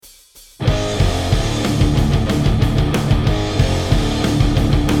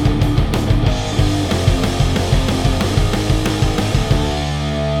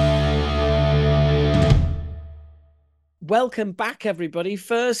welcome back, everybody.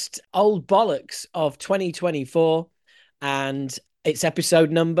 First old bollocks of 2024, and it's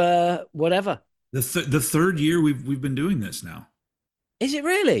episode number whatever. The third year we've been doing this now. Is it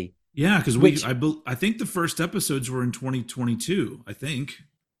really? Yeah, because Which I think the first episodes were in 2022. I think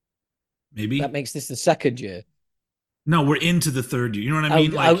that maybe makes this the second year. no, we're into the third year. You know what I Oh,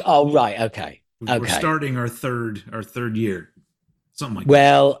 mean? oh, Like oh, right. Okay. we're Okay. starting our third year, something like that.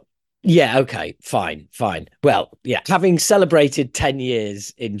 Well, yeah. Okay. Fine. Fine. Well, yeah. Having celebrated 10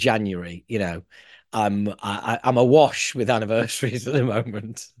 years in January, I'm awash with anniversaries at the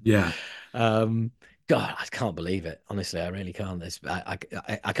moment. Yeah, Um, God, I can't believe it. Honestly, I really can't.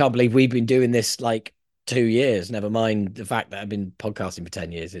 I can't believe we've been doing this like 2 years. Never mind the fact that I've been podcasting for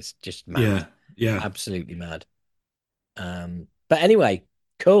 10 years. It's just mad, yeah, yeah. absolutely mad. But anyway,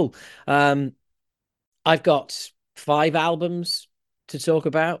 cool. Um, I've got 5 albums to talk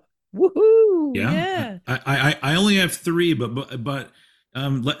about. Woohoo! Yeah, Yeah, I only have three,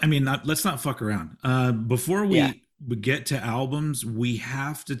 I mean, let's not fuck around. Before yeah. we get to albums, we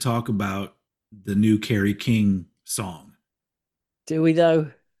have to talk about the new Carrie King song. Do we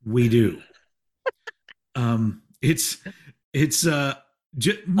though? We do. It's it's I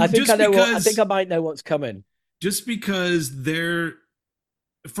think I just know what. I think because I might know what's coming. there,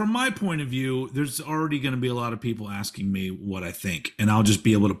 from my point of view, there's already going to be a lot of people asking me what I think, and I'll just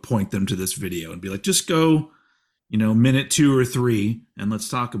be able to point them to this video and be like, just go, minute 2 or 3, and let's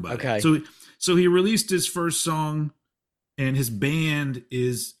talk about it. Okay. So he released his first song, and his band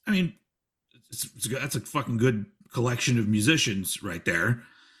is, I mean, that's a fucking good collection of musicians right there.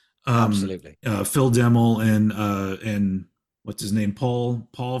 Absolutely. Phil Demmel and what's his name, Paul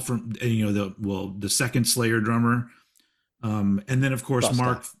from the second Slayer drummer, and then of course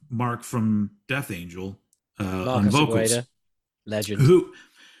Buster. Mark from Death Angel on Marcus vocals, Agueda, legend. who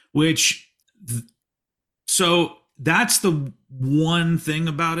which so that's the one thing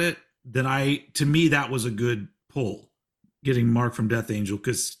about it that to me that was a good pull, getting Mark from Death Angel,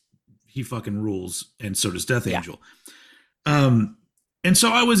 because he fucking rules, and so does Death Yeah. Angel. um and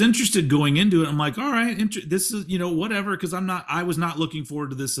so I was interested going into it. I'm like, all right, this is, whatever, because I was not looking forward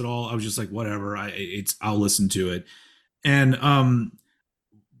to this at all. I was just like, whatever, I'll listen to it. And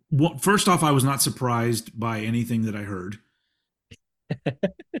first off, I was not surprised by anything that I heard.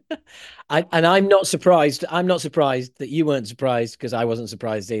 I'm not surprised. I'm not surprised that you weren't surprised, because I wasn't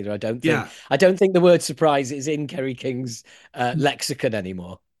surprised either. I don't think. Yeah, I don't think the word surprise is in Kerry King's lexicon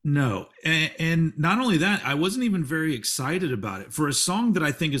anymore. no, and not only that, I wasn't even very excited about it for a song that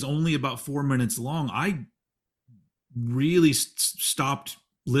I think is only about 4 minutes long. I really stopped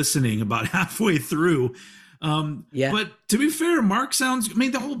listening about halfway through. Yeah. But to be fair, Mark sounds, I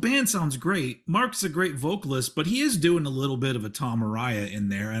mean, the whole band sounds great. Mark's a great vocalist, but he is doing a little bit of a Tom Araya in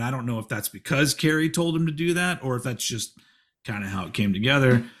there. And I don't know if that's because Carrie told him to do that, or if that's just kind of how it came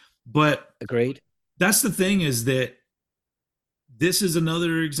together. But Agreed. that's the thing, is that this is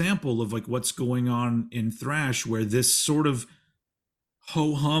another example of like what's going on in thrash, where this sort of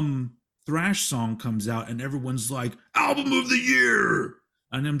ho hum thrash song comes out and everyone's like, album of the year.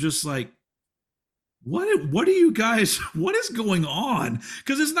 And I'm just like, what are you guys, what is going on?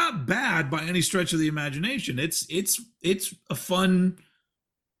 Because it's not bad by any stretch of the imagination. It's a fun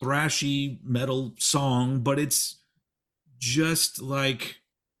thrashy metal song, but it's just like,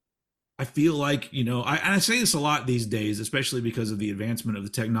 I feel like, and I say this a lot these days, especially because of the advancement of the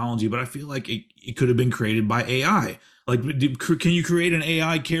technology, but I feel like it could have been created by AI. Like, can you create an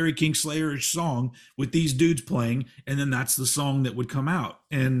AI Carrie King Slayer-ish song with these dudes playing, and then that's the song that would come out?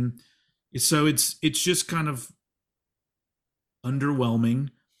 And so it's just kind of underwhelming,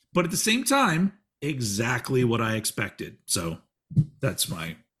 but at the same time, exactly what I expected. So that's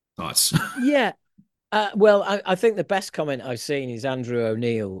my thoughts. Yeah. Well, I think the best comment I've seen is Andrew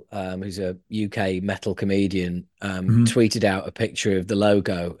O'Neill, who's a UK metal comedian, Mhm. tweeted out a picture of the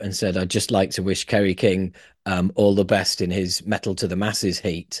logo and said, "I'd just like to wish Kerry King all the best in his Metal to the Masses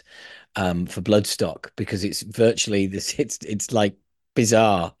heat for Bloodstock, because it's virtually this. It's like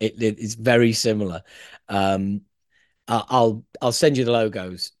bizarre. It's very similar. Um, I'll send you the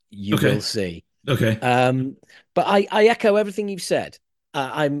logos. You will Okay. see. Okay. Um, but I echo everything you've said.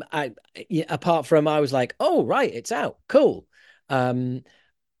 Yeah, apart from I was like, oh right, it's out, cool. Um,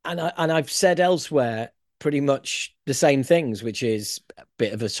 and I've said elsewhere pretty much the same things, which is a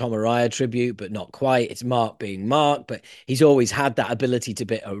bit of a Tom Araya tribute, but not quite. It's Mark being Mark, but he's always had that ability to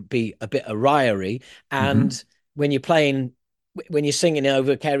be a bit Araya-y. Hmm. And when you're playing, when you're singing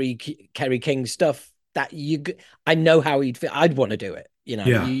over Kerry King stuff, I know how he'd feel. I'd want to do it.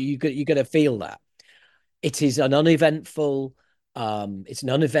 Yeah. You got to feel that. It is an uneventful, it's an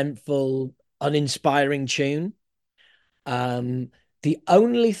uneventful, uninspiring tune. Um, the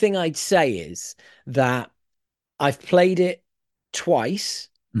only thing I'd say is that I've played it twice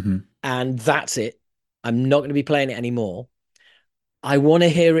Hmm. and that's it. I'm not going to be playing it anymore. I want to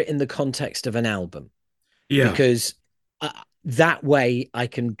hear it in the context of an album Yeah, because that way I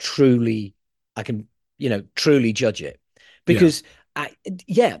can, truly judge it. yeah. Because,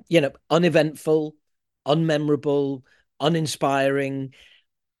 yeah, uneventful, unmemorable, uninspiring.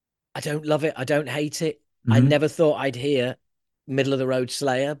 I don't love it. I don't hate it. I Hmm. never thought I'd hear middle of the road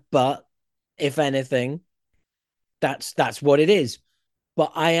Slayer, but if anything, that's what it is.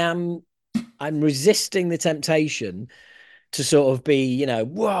 But I'm resisting the temptation to sort of be,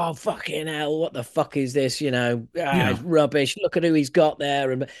 whoa, fucking hell, what the fuck is this? Yeah. It's rubbish. Look at who he's got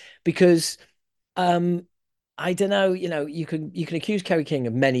there, and because um, I don't know, you can accuse Kerry King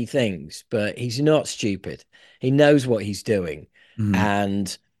of many things, but he's not stupid. He knows what he's doing, Hmm.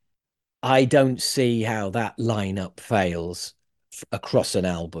 and I don't see how that lineup fails across an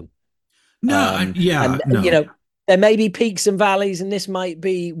album. No, yeah, And no. there may be peaks and valleys, and this might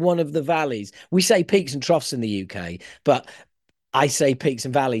be one of the valleys. We say peaks and troughs in the UK, but I say peaks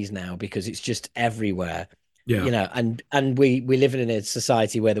and valleys now because it's just everywhere. Yeah. And we live in a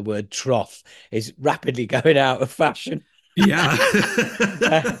society where the word trough is rapidly going out of fashion. Yeah.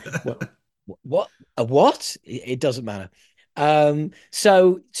 Uh, what what a what? It doesn't matter.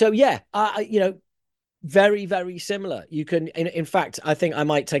 So yeah, very, very similar. You can, in fact, I think I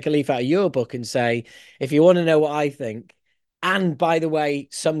might take a leaf out of your book and say, if you want to know what I think, and by the way,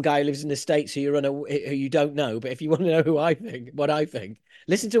 some guy lives in the States who you don't know, but if you want to know what I think,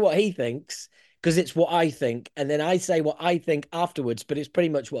 listen to what he thinks, because it's what I think. And then I say what I think afterwards, but it's pretty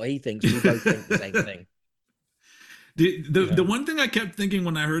much what he thinks. We both think the same thing, The one thing I kept thinking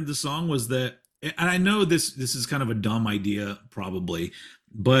when I heard the song was that, and I know this is kind of a dumb idea probably,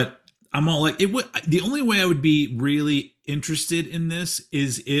 but I'm all like, it would, the only way I would be really interested in this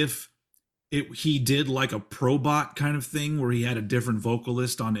is if he did like a probot kind of thing where he had a different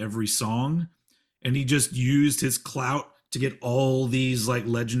vocalist on every song, and he just used his clout to get all these like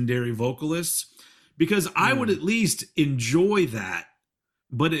legendary vocalists, because I would Mm. at least enjoy that.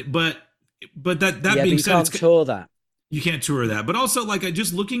 But that Yeah, but being you said, it's, can't tour that. you can't tour that. But also, like, I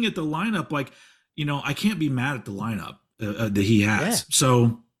just looking at the lineup, like, I can't be mad at the lineup that he Yeah, has.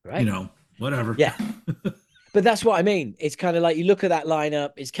 So, right. whatever. Yeah. But that's what I mean. It's kind of like you look at that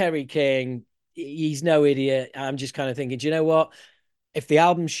lineup, it's Kerry King. He's no idiot. I'm just kind of thinking, do you know what? If the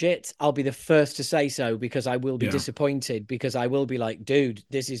album's shit, I'll be the first to say so because I will be Yeah. disappointed because I will be like, dude,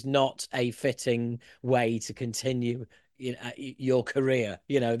 this is not a fitting way to continue your career.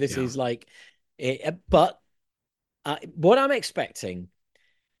 This Yeah. is like, but what I'm expecting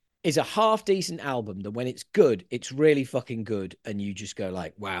is a half decent album that when it's good, it's really fucking good, and you just go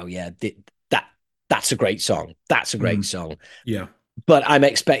like, wow, yeah, that that's a great song. That's a great Mhm. song. Yeah. But I'm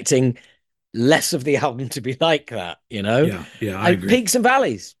expecting less of the album to be like that, Yeah. Yeah. I and agree. peaks and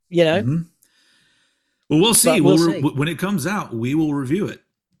valleys. Hmm. Well, we'll see. But we'll see. When it comes out, we will review it.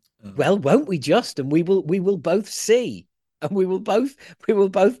 Well, won't we just? And we will both see. And we will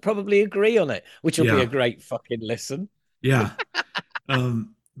both probably agree on it, which will be Yeah. a great fucking listen. Yeah.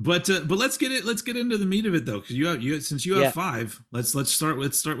 But let's get into the meat of it though, because since you have Yeah. five, let's start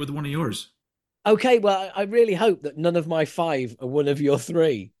with one of yours. Okay, well, I really hope that none of my five are one of your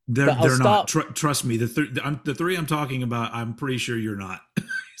three. But I'll They're not. start. Trust me. The three I'm talking about, I'm pretty sure you're not.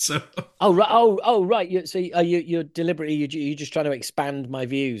 So Oh, right. Oh, right. You're deliberately you're just trying to expand my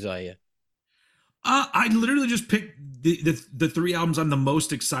views, are you? I literally just picked the three albums I'm the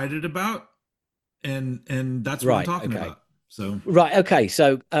most excited about, and that's what I'm Right. talking Okay. about. So Right. Okay.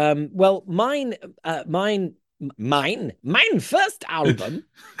 So, well, mine first album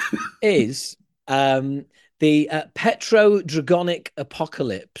is the Petro Dragonic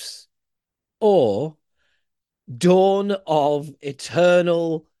Apocalypse or Dawn of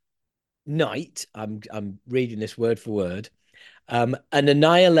Eternal Night. I'm reading this word for word. An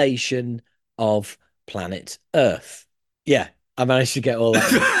annihilation of planet Earth. Yeah, I managed to get all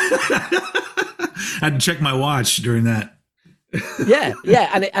that in. I had to check my watch during that. Yeah,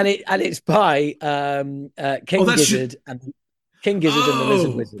 and it's by Oh, King that shit. Gizzard and King Gizzard and the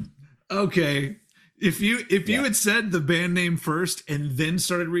Lizard Oh, Wizard. okay. If you Yeah, had said the band name first and then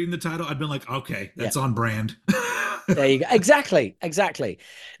started reading the title, I'd been like, okay, yeah. that's on brand. There you go. Exactly, exactly.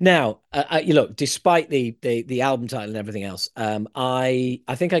 Now, you look. Despite the album title and everything else, I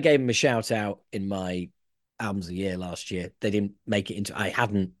think I gave him a shout out in my albums of the year last year. They didn't make it into. I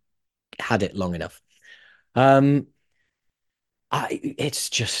hadn't had it long enough. Um, it's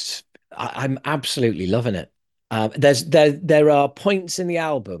just I'm absolutely loving it. There are points in the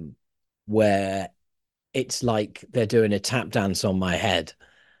album where it's like they're doing a tap dance on my head.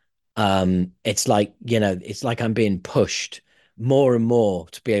 It's like, it's like I'm being pushed more and more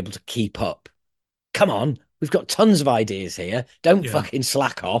to be able to keep up. Come on, we've got tons of ideas here. Don't Yeah. fucking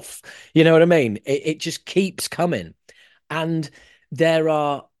slack off. You know what I mean? It just keeps coming. And there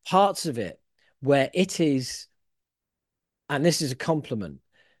are parts of it where it is, and this is a compliment,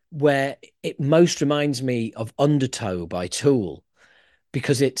 where it most reminds me of Undertow by Tool,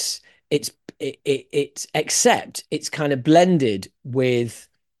 because it's it's except it's kind of blended with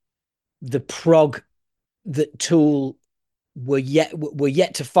the prog that Tool were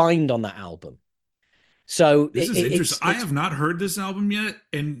yet to find on that album. So This is interesting. I have not heard this album yet,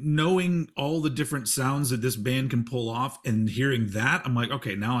 and knowing all the different sounds that this band can pull off, and hearing that, I'm like,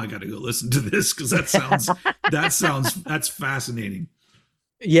 okay, now I got to go listen to this because that's fascinating.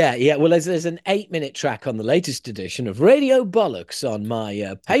 yeah. Well, there's an 8 minute track on the latest edition of Radio Bollocks on my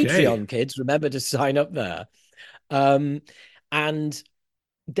Okay. Patreon. Kids, remember to sign up there. Um, and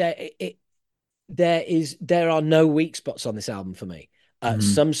there it there are no weak spots on this album for me. Mhm.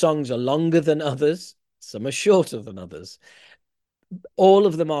 Some songs are longer than others, some are shorter than others. All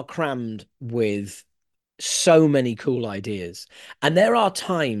of them are crammed with so many cool ideas. And there are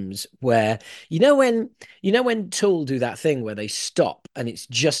times where, when Tool do that thing where they stop and it's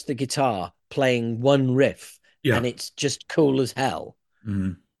just the guitar playing one riff Yeah. and it's just cool as hell.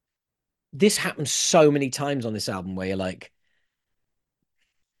 Mhm. This happens so many times on this album where you're like,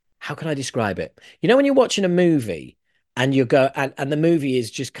 how can I describe it? When you're watching a movie and and the movie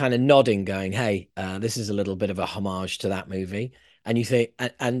is just kind of nodding, going, "Hey, this is a little bit of a homage to that movie," and you think,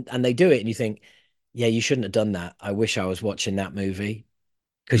 and they do it, and you think, "Yeah, you shouldn't have done that. I wish I was watching that movie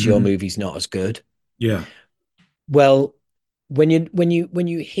because your Mhm. movie's not as good." Yeah. Well, when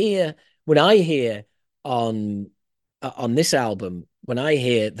I hear on on this album, when I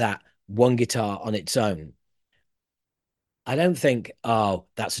hear that one guitar on its own, I don't think, "Oh,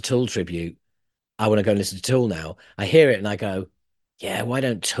 that's a Tool tribute. I want to go and listen to Tool now." I hear it and I go, yeah, why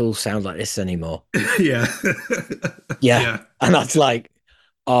don't Tool sound like this anymore? Yeah. Yeah. Yeah. And that's like,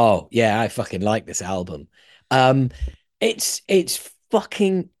 oh yeah, I fucking like this album. Um, it's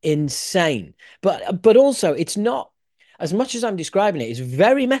fucking insane. But also it's not, as much as I'm describing it, it's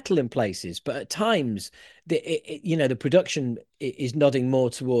very metal in places, but at times the production is nodding more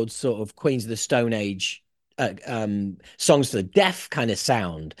towards sort of Queens of the Stone Age, songs for the deaf kind of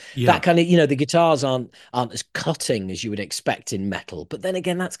sound. That Yeah. kind of, the guitars aren't as cutting as you would expect in metal. But then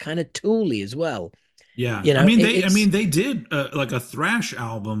again, that's kind of tooly as well. Yeah. You know, I it's mean they did like a thrash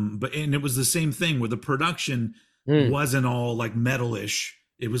album, but and it was the same thing where the production mm. wasn't all like metalish.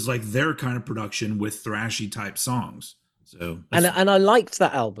 It was like their kind of production with thrashy type songs. So and that's I liked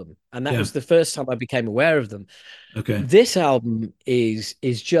that album, and that yeah. was the first time I became aware of them. Okay. This album is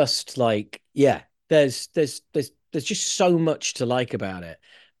just like, yeah, there's just so much to like about it.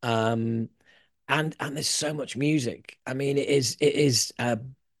 Um and there's so much music. I mean, it is there's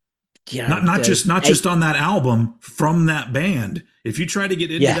Not eight. just on that album from that band. If you try to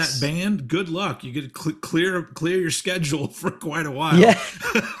get into that Yes. band, good luck. You get to clear your schedule for quite a while. Yeah,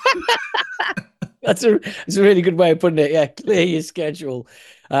 that's a really good way of putting it. Yeah, clear your schedule.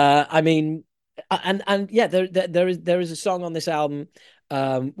 I mean, and yeah, there is a song on this album,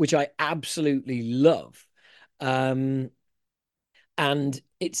 which I absolutely love. Um and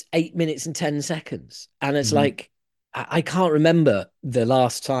it's 8 minutes and 10 seconds. And it's Mhm. like, I can't remember the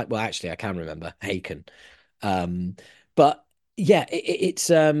last time. Well, actually, I can remember Haken. Um, but yeah, it's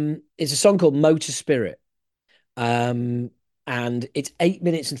a song called Motor Spirit. Um, and it's 8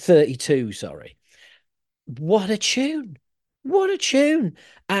 minutes and 32, sorry. What a tune. What a tune.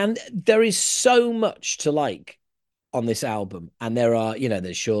 And there is so much to like on this album. And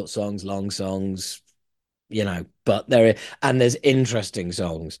there's short songs, long songs, but there's interesting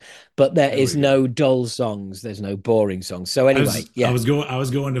songs, but there There is we go. no dull songs, there's no boring songs. So anyway, yeah. I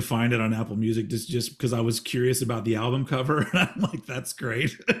was going to find it on Apple Music just because I was curious about the album cover, and I'm like, that's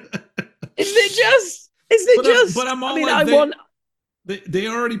great. Isn't it But just, I'm I all mean, like I want they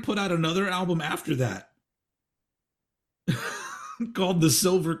already put out another album after that called The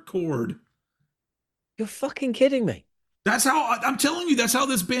Silver Cord. you're fucking kidding me. That's how I'm telling you. That's how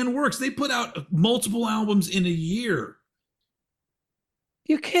this band works. They put out multiple albums in a year.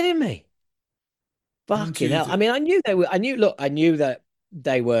 You're kidding me. One, Fucking two, hell. I three. mean, I knew that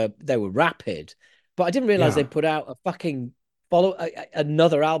they were rapid, but I didn't realize they Yeah. put out a fucking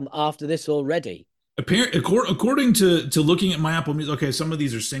another album after this already. According to looking at my Apple Music, okay, some of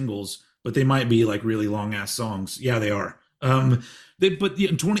these are singles, but they might be like really long ass songs. Yeah, they are. But yeah,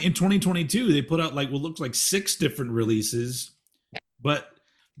 in 2022 they put out like what looks like six different releases. But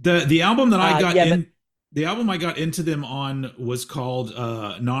the album that I got Yeah, but in. the album I got into them on was called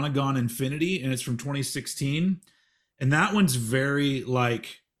Nonagon Infinity, and it's from 2016. And that one's very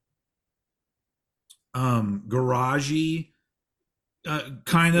like garagey,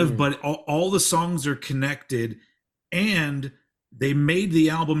 kind of, Mm, but all the songs are connected, and they made the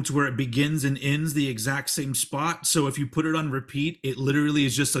album to where it begins and ends the exact same spot. So if you put it on repeat, it literally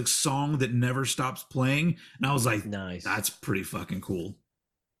is just a song that never stops playing. And I was like, nice. that's pretty fucking cool.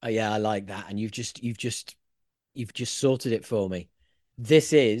 Yeah, I like that. And you've just sorted it for me.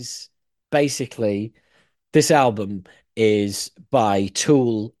 This is basically this album is by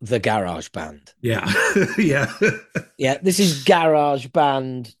Tool, the Garage Band. Yeah. Yeah. Yeah, this is garage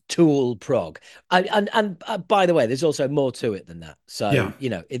band Tool prog. And by the way, there's also more to it than that. Yeah.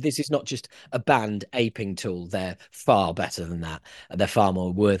 So, this is not just a band aping Tool. They're far better than that. They're far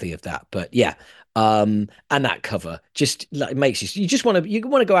more worthy of that. But yeah, and that cover just like makes you want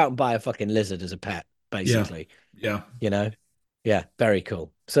to go out and buy a fucking lizard as a pet, Yeah. basically, Yeah. you know? Yeah, very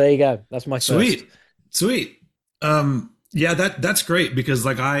cool. So there you go. That's my first. Sweet. Sweet. Yeah, that's great because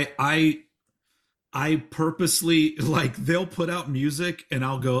like I purposely like they'll put out music and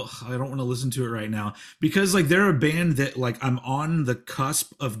I'll go, "Ugh, I don't want to listen to it right now," because like they're a band that like I'm on the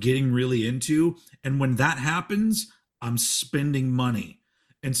cusp of getting really into, and when that happens, I'm spending money.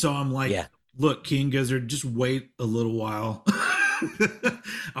 And so I'm like, Yeah. look, King Gizzard, just wait a little while.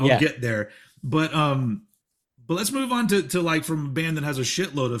 I'll Yeah. get there. But let's move on to like from a band that has a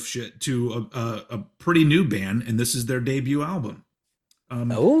shitload of shit to a pretty new band, and this is their debut album.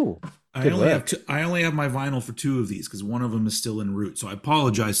 Um, Oh, good work. I only have my vinyl for two of these because one of them is still en route. So I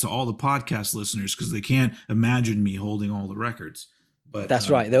apologize to all the podcast listeners because they can't imagine me holding all the records. But That's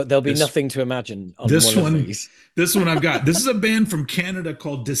right. There'll be this nothing to imagine on this one of one these. this one I've got. This is a band from Canada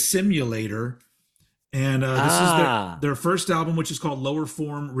called Dissimulator, and this is Ah, their first album, which is called Lower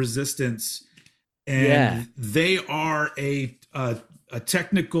Form Resistance, yeah, and they are a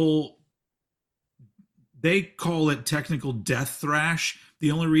technical. They call it technical death thrash.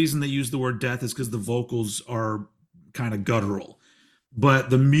 The only reason they use the word death is because the vocals are kind of guttural, but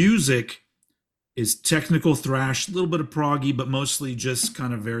the music is technical thrash, a little bit of proggy, but mostly just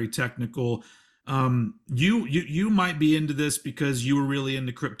kind of very technical. You might be into this because you were really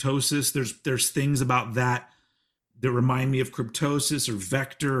into Cryptosis. There's things about that that remind me of Cryptosis or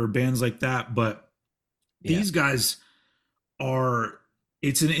Vector or bands like that, but yeah, these guys are.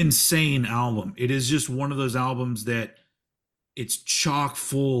 It's an insane album. It is just one of those albums that it's chock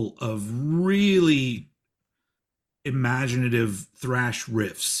full of really imaginative thrash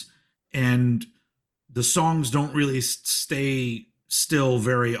riffs, and the songs don't really stay still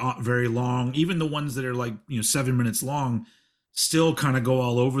very long. Even the ones that are like 7 minutes long still kind of go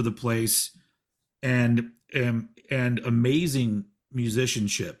all over the place, and amazing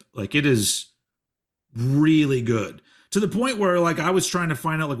musicianship. Like it is really good to the point where like I was trying to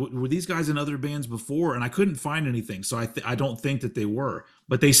find out like were these guys in other bands before, and I couldn't find anything. So I don't think that they were,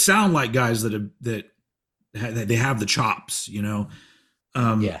 but they sound like guys that they have the chops.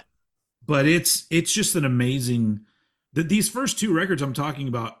 Um, yeah. but it's just an amazing that these first two records I'm talking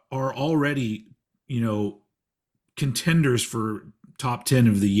about are already you know contenders for top 10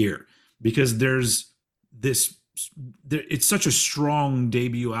 of the year because there's this it's such a strong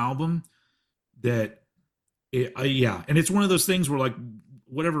debut album that yeah, and it's one of those things where like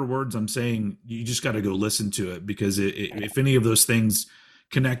whatever words I'm saying, you just got to go listen to it because if any of those things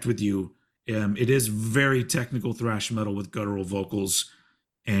connect with you, it is very technical thrash metal with guttural vocals,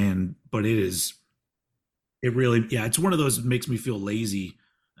 and but it really yeah, it's one of those that makes me feel lazy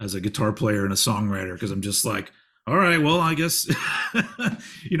as a guitar player and a songwriter because I'm just like, all right, well, I guess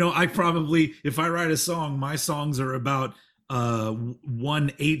I probably if I write a song, my songs are about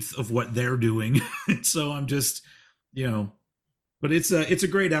 1/8 of what they're doing. So I'm just, but it's a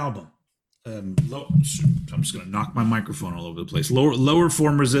great album. I'm just gonna knock my microphone all over the place. Lower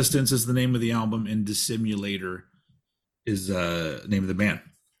Form Resistance is the name of the album, and Dissimulator is name of the band.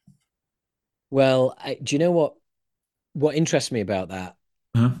 Well, do you know what interests me about that?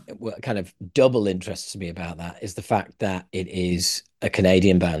 Huh? What kind of double interests me about that is the fact that it is a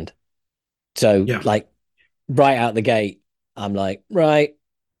Canadian band. So, Yeah. like, right out the gate, I'm like, right,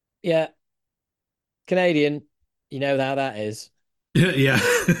 yeah, Canadian. You know how that is. Yeah.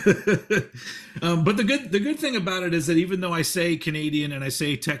 But the good thing about it is that even though I say Canadian and I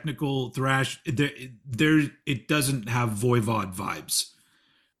say technical thrash, there it doesn't have Voivod vibes.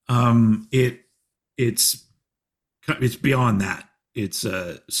 It it's beyond that. It's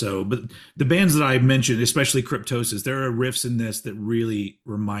but the bands that I mentioned, especially Cryptosis, there are riffs in this that really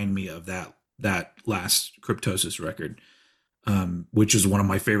remind me of that last Cryptosis record, which is one of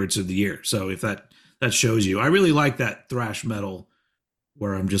my favorites of the year. So if that shows you. I really like that thrash metal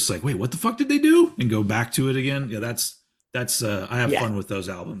where I'm just like, wait, what the fuck did they do? And go back to it again. Yeah, that's I have Yeah. fun with those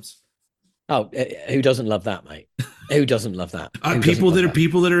albums. Oh, who doesn't love that, mate? Who doesn't love that? Who doesn't People love that are that?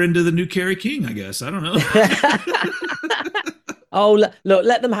 people that are into the new Carrie King, I guess. I don't know. Oh, look,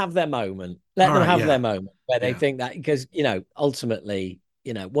 let them have their moment. Let All them right, have their yeah, moment where they yeah. think that because, ultimately,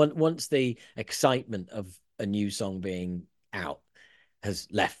 once the excitement of a new song being out has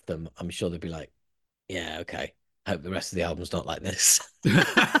left them, I'm sure they'll be like, yeah, okay. Hope the rest of the album's not like this.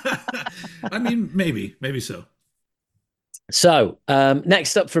 I mean, maybe so. So,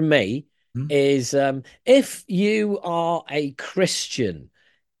 next up from me Hmm? is if you are a Christian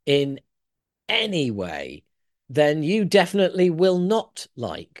in any way, then you definitely will not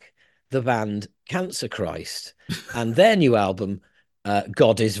like the band Cancer Christ and their new album,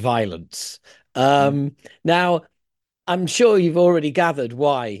 God is Violence. Now, I'm sure you've already gathered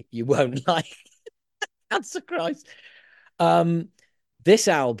why you won't like Cancer Christ. Um, this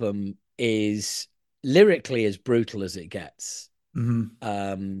album is lyrically as brutal as it gets. Hmm.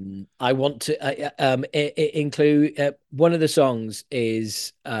 I want to include one of the songs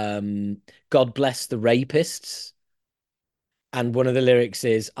is God Bless the Rapists. And one of the lyrics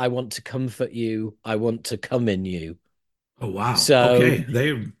is, I want to comfort you. I want to come in you. Oh wow. So Okay,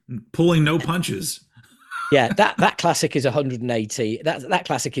 they're pulling no punches. yeah, that classic is 180. That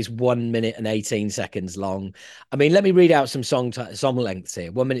classic is 1 minute and 18 seconds long. I mean, let me read out some song lengths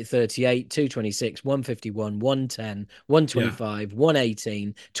here: 1 minute 38, 2:26, 1:51, 1:10, Yeah. 1:25,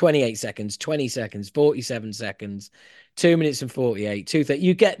 1:18, 28 seconds, 20 seconds, 47 seconds, 2 minutes and 48, 2:30.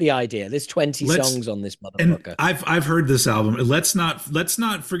 You get the idea. There's 20 Let's songs on this and motherfucker. I've heard this album. Let's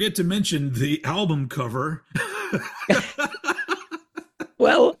not forget to mention the album cover.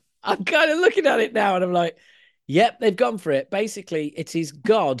 Well, I'm kind of looking at it now and I'm like, yep, they've gone for it. Basically, it is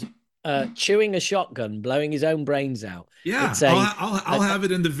God chewing a shotgun, blowing his own brains out. Yeah, It's I'll a have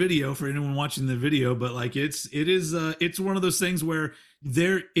it in the video for anyone watching the video, but like it's one of those things where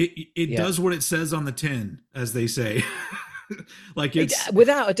it yeah, does what it says on the tin, as they say. Like it's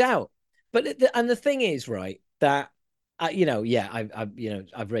without a doubt. But and the thing is, right, that yeah,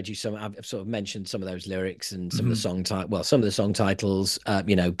 I've read you some. I've sort of mentioned some of those lyrics and some of the mhm, song title. Well, some of the song titles.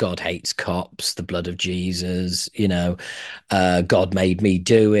 God hates cops, the blood of Jesus. God made me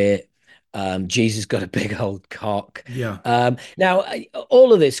do it. Jesus got a big old cock. yeah. Now,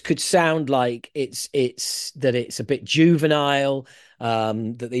 all of this could sound like it's a bit juvenile.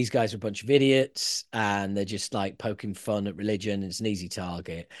 That these guys are a bunch of idiots and they're just like poking fun at religion. It's an easy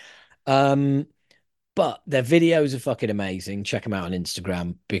target. Um, but their videos are fucking amazing. Check them out on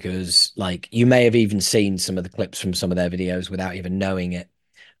Instagram because, like, you may have even seen some of the clips from some of their videos without even knowing it.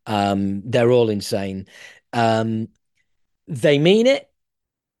 They're all insane. Um, they mean it.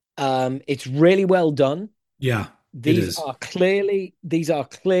 It's really well done. Yeah, it These is. are clearly there's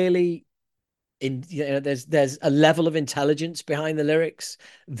a level of intelligence behind the lyrics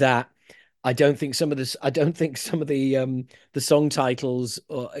that I don't think some of the song titles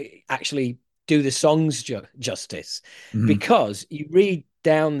actually do the songs justice Mhm. because you read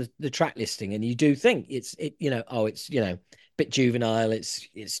down the track listing and you do think it's a bit juvenile,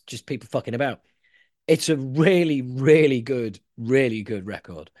 it's just people fucking about. It's a really, really good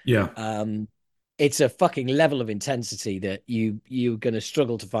record. Yeah. Um, it's a fucking level of intensity that you're going to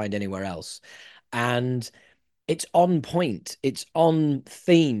struggle to find anywhere else, and it's on point. It's on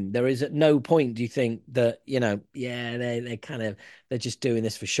theme. There is at no point do you think that yeah, they're just doing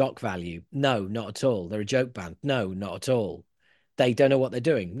this for shock value. No, not at all. They're a joke band. No, not at all. They don't know what they're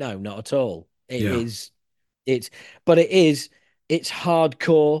doing. No, not at all. It Yeah. is it's but it's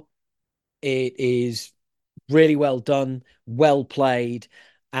hardcore. It is really well done, well played,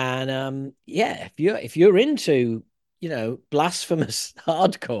 and yeah, if you're into blasphemous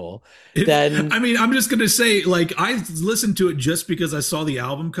hardcore, If then I mean, I'm just gonna say, like, I listened to it just because I saw the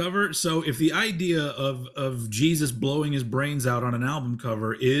album cover. So if the idea of Jesus blowing his brains out on an album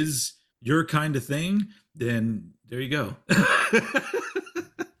cover is your kind of thing, then there you go.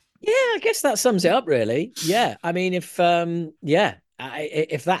 yeah, I guess that sums it up really. Yeah, I mean, if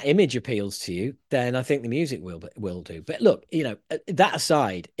that image appeals to you, then I think the music will do. But look, that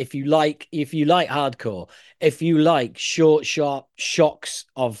aside, if you like hardcore, if you like short, sharp shocks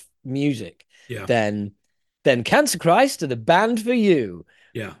of music, Yeah, then Cancer Christ are the band for you.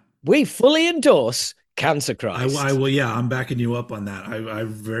 yeah. We fully endorse Cancer I Christ. will. Yeah, I'm backing you up on that. I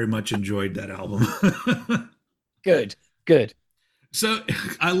very much enjoyed that album. Good, good. So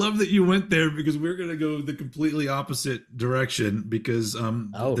I love that you went there because we're going to go the completely opposite direction because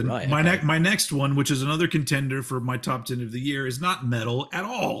Oh, right. my Okay. my next one, which is another contender for my top 10 of the year, is not metal at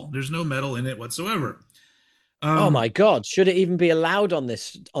all. There's no metal in it whatsoever. Oh Um my God. Should it even be allowed on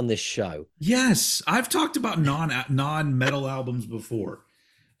this show? yes, I've talked about non metal albums before.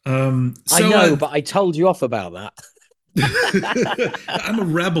 I So know, but I told you off about I'm a that.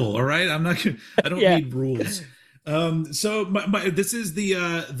 rebel, all right? I don't Yeah. need rules. So this is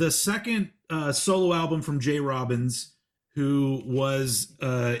the second solo album from Jay Robbins, who was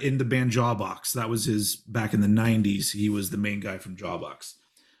in the band Jawbox. That was his back in the '90s. He was the main guy from Jawbox.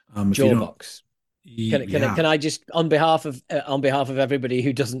 If you don't, Jawbox. yeah, Can I just on behalf of everybody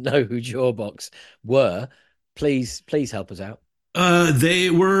who doesn't know who Jawbox were, please help us out. they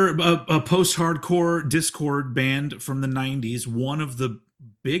were a post-hardcore Discord band from the '90s. One of the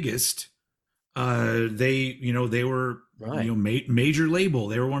biggest. They were Right. major label.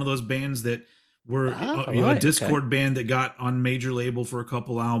 They were one of those bands that were Ah, a right. Okay. Discord band that got on major label for a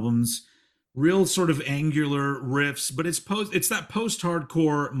couple albums. Real sort of angular riffs, but it's that post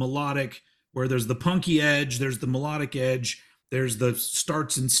hardcore melodic where there's the punky edge, there's the melodic edge, there's the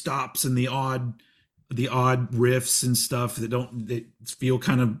starts and stops and the odd riffs and stuff that feel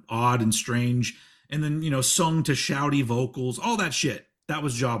kind of odd and strange, and then sung to shouty vocals, all that shit. That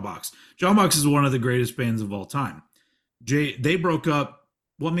was Jawbox. Jawbox is one of the greatest bands of all time. They broke up.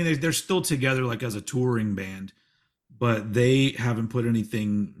 Well, I mean, they're still together like as a touring band, but they haven't put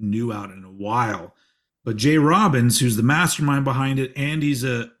anything new out in a while. But Jay Robbins, who's the mastermind behind it, and he's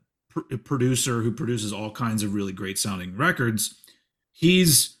a producer who produces all kinds of really great sounding records.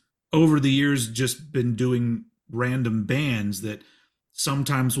 He's over the years just been doing random bands that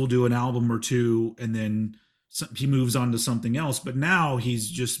sometimes will do an album or two and then he moves on to something else. But now he's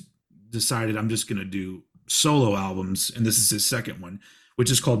just decided I'm just going to do solo albums, and this is his second one, which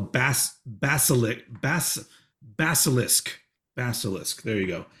is called Basilisk. Basilisk. There you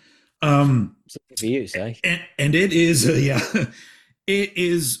go. Something for you, say. And it is yeah, it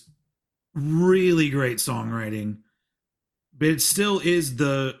is really great songwriting, but it still is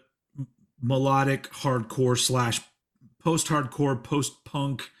the melodic hardcore slash post hardcore, post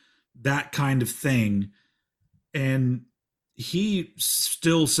punk, that kind of thing. And he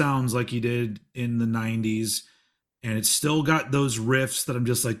still sounds like he did in the '90s, and it's still got those riffs that I'm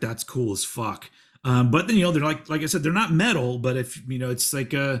just like, that's cool as fuck. But then they're like I said, they're not metal, but if it's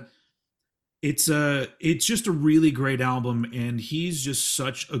like it's just a really great album, and he's just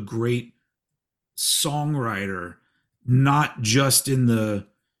such a great songwriter, not just in the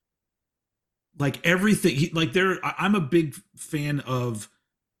like everything. I'm a big fan of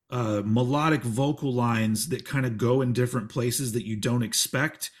melodic vocal lines that kind of go in different places that you don't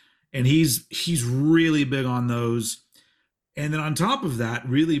expect, and he's really big on those. And then on top of that,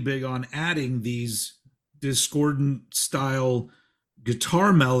 really big on adding these discordant style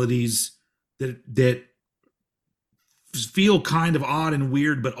guitar melodies that feel kind of odd and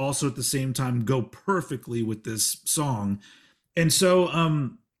weird, but also at the same time go perfectly with this song. And so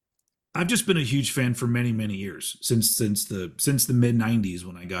I've just been a huge fan for many many years, since the mid '90s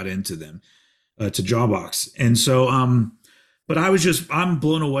when I got into them, to Jawbox. And so but I'm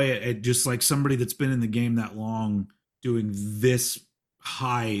blown away at just like somebody that's been in the game that long doing this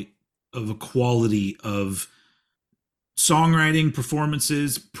high of a quality of songwriting,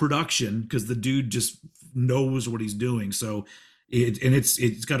 performances, production, because the dude just knows what he's doing. So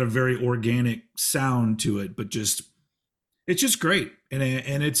it's got a very organic sound to it, but it's just great. And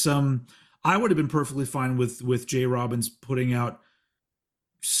it's I would have been perfectly fine with Jay Robbins putting out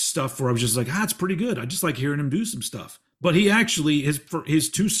stuff where I was just like, it's pretty good. I just like hearing him do some stuff. But he actually his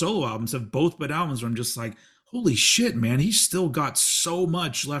two solo albums have both been albums where I'm just like, holy shit, man, he's still got so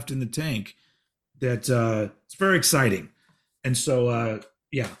much left in the tank that it's very exciting. And so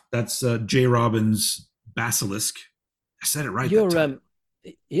yeah, that's Jay Robbins' Basilisk. I said it right that You're time.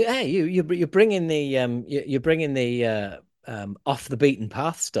 yeah, you're bringing the you're bringing the off the beaten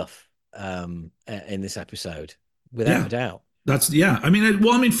path stuff in this episode without Yeah, a doubt. yeah. I mean,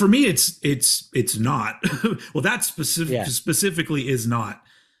 well, I mean, for me, it's not. Well, that Yeah. specifically is not.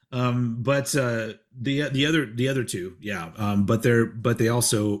 But the other two, yeah. But they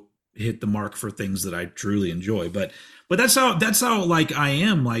also hit the mark for things that I truly enjoy. But that's how like I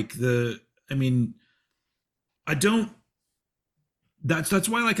am. Like I mean, I don't. That's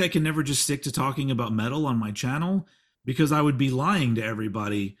why like I can never just stick to talking about metal on my channel, because I would be lying to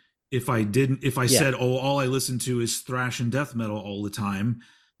everybody if I Yeah. said, oh, all I listen to is thrash and death metal all the time,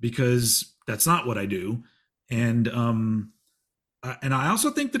 because that's not what I do. And and I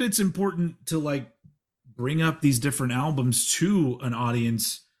also think that it's important to like bring up these different albums to an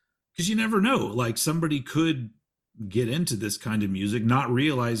audience, because you never know, like somebody could get into this kind of music not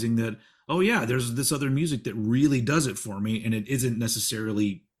realizing that, oh yeah, there's this other music that really does it for me, and it isn't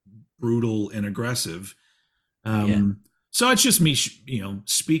necessarily brutal and aggressive. Yeah. um so it's just me,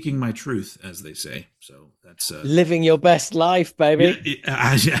 speaking my truth, as they say. So that's Living your best life, yeah, baby.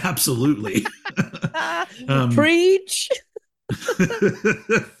 absolutely. um Preach.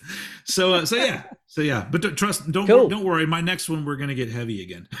 so yeah, but Cool. don't worry, my next one we're gonna get heavy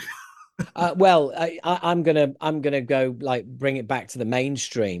again. Well, I'm gonna go like bring it back to the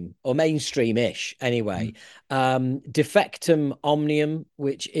mainstream or mainstream-ish anyway. Defectum Omnium,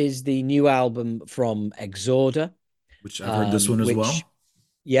 which is the new album from Exorder, Which I've heard this one as which well.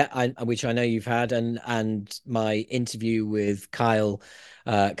 yeah, which I know you've had, and my interview with Kyle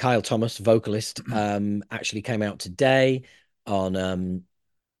Thomas, vocalist, actually came out today on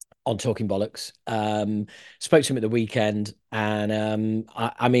Talking Bollocks. Spoke to him at the weekend, and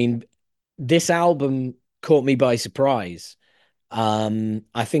I mean, this album caught me by surprise.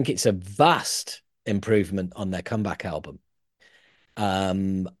 I think it's a vast improvement on their comeback album.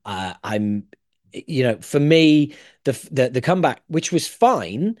 I'm, for me, the comeback, which was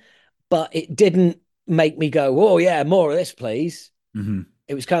fine, but it didn't make me go, "Oh yeah, more of this, please." Hmm.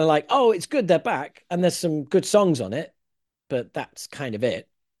 It was kind of like, "Oh, it's good they're back, and there's some good songs on it," but that's kind of it.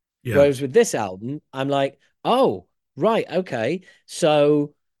 Yeah. Whereas with this album, I'm like, "Oh, right, okay,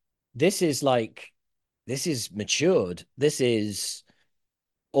 so this is like this is matured. This is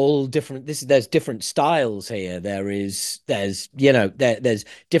all different. There's different styles here. There's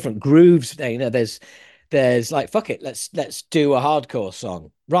different grooves. There's like, fuck it, let's do a hardcore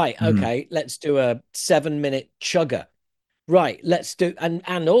song. Right, Hmm. okay, let's do a 7 minute chugger. Right, let's do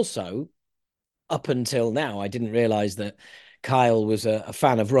and also up until now, I didn't realize that Kyle was a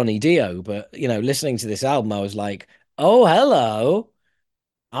fan of Ronnie Dio, but listening to this album, I was like, oh hello.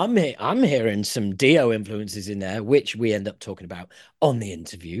 I'm hearing some Dio influences in there, which we end up talking about on the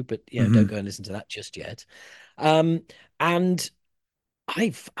interview, but don't Hmm. go and listen to that just yet. Um, and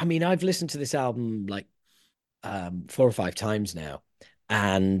I've listened to this album like 4 or 5 times now,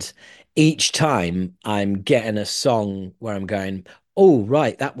 and each time I'm getting a song where I'm going, oh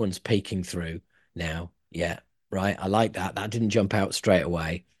right, that one's peeking through now. Yeah, right. I like that. That didn't jump out straight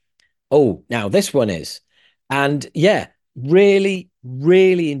away. Oh, now this one is. And yeah, really,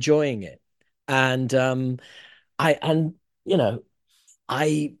 really enjoying it. And I and you know,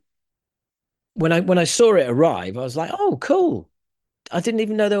 I when I saw it arrive, I was like, oh, cool. I didn't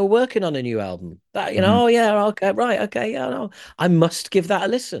even know they were working on a new album. Hmm. Oh yeah, okay, right, okay, yeah, no, I must give that a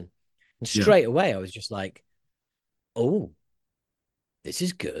listen. And Yeah. straight away, I was just like, oh, this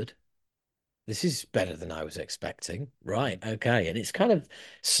is good. This is better than I was expecting. Right, okay. And it's kind of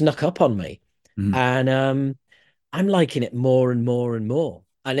snuck up on me. Hmm. And I'm liking it more and more and more.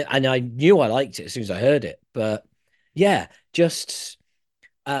 And I knew I liked it as soon as I heard it. But yeah, just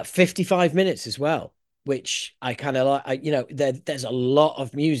 55 minutes as well, which I kind of like. There's a lot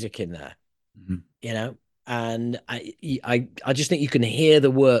of music in there, Hmm. you know, and I just think you can hear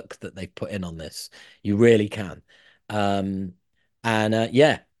the work that they've put in on this. You really can. Um, and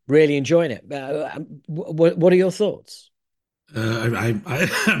yeah, really enjoying it. What are your thoughts?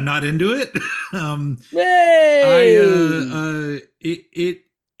 I'm not into it. um Yay!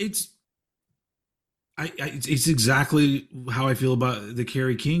 it's it's exactly how I feel about the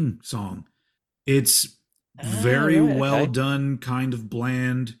Kerry King song. It's Ah, very right, well okay. done, kind of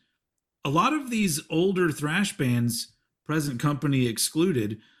bland. A lot of these older thrash bands, present company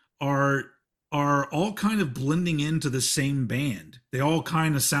excluded, are are all kind of blending into the same band. They all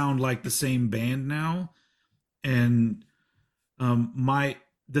kind of sound like the same band now. And my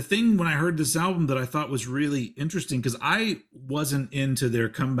the thing when I heard this album that I thought was really interesting, because I wasn't into their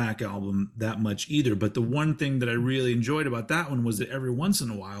comeback album that much either, but the one thing that I really enjoyed about that one was that every once in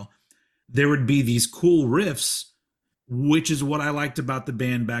a while there would be these cool riffs, which is what I liked about the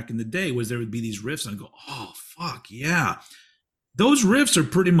band back in the day. Was there would be these riffs and I go, oh fuck yeah, those riffs are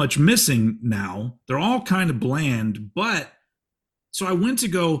pretty much missing now. They're all kind of bland. But so I went to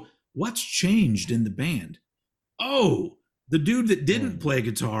go, what's changed in the band? Oh, the dude that didn't Hmm. play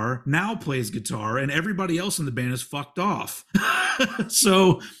guitar now plays guitar, and everybody else in the band is fucked off.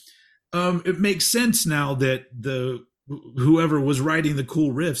 So it makes sense now that the whoever was writing the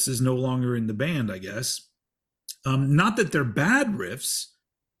cool riffs is no longer in the band, I guess. Not that they're bad riffs.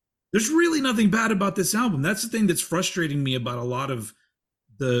 There's really nothing bad about this album. That's the thing that's frustrating me about a lot of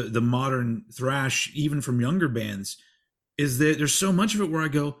the modern thrash, even from younger bands, is that there's so much of it where I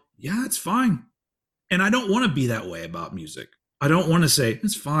go, yeah, it's fine. And I don't want to be that way about music. I don't want to say,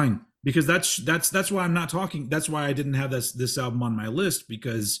 it's fine. because that's why I'm not talking. That's why I didn't have this album on my list,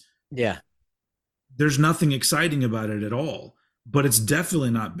 because Yeah, there's nothing exciting about it at all. But it's definitely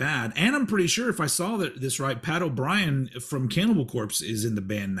not bad. And I'm pretty sure, if I saw this right, Pat O'Brien from Cannibal Corpse is in the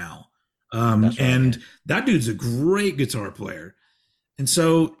band now. that's right. Yeah, And that dude's a great guitar player. And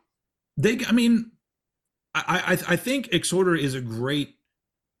so I mean, I think Exhorder is a great,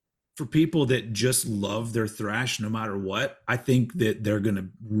 for people that just love their thrash no matter what. I think that they're going to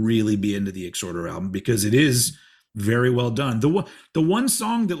really be into the Exhorder album, because it is very well done. The one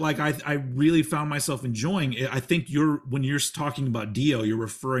song that, like, I really found myself enjoying, I think when you're talking about Dio, you're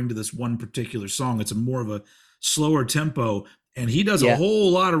referring to this one particular song. It's a more of a slower tempo, and he does a yeah,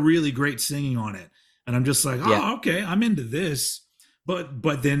 whole lot of really great singing on it. And I'm just like, yeah. oh, okay, I'm into this.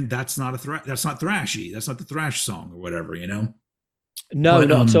 But then that's not that's not thrashy. That's not the thrash song or whatever, you know. No, But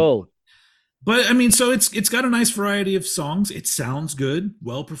not at all. I mean, so it's got a nice variety of songs. It sounds good,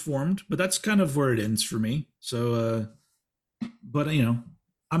 well performed, but that's kind of where it ends for me. So, but you know,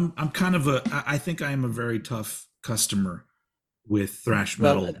 I'm kind of I think I am a very tough customer with thrash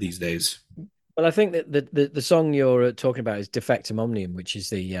Well, metal these days. well, I think that the song you're talking about is Defectum Omnium, which is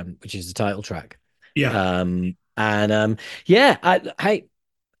the title track. Yeah. And yeah, hey,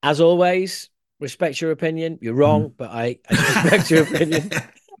 as always, respect your opinion. You're wrong, Mhm. but I respect your opinion.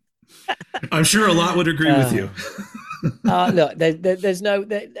 I'm sure a lot would agree with you. Uh, look, there's no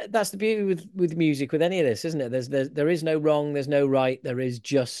that's the beauty with music, with any of this, isn't it? There is no wrong, there's no right, there is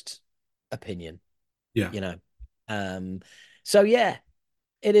just opinion, Yeah. you know. Um, so yeah,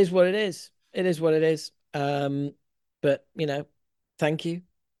 it is what it is. It is what it is. But you know, thank you,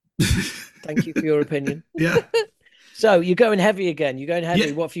 thank you for your opinion. Yeah. So you're going heavy again. You're going Yeah.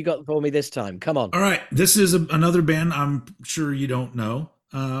 heavy. What have you got for me this time? Come on. All right, this is another band I'm sure you don't know,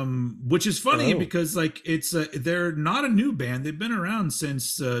 which is funny Oh, because, like, it's they're not a new band. They've been around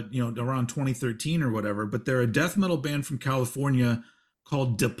since around 2013 or whatever. But they're a death metal band from California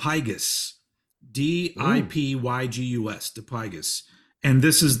called Dipygus, ooh, Dipygus, Dipygus. And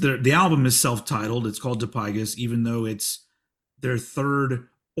this is the album is self-titled. It's called Dipygus, even though it's their third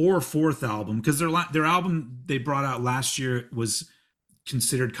or fourth album, because their album they brought out last year was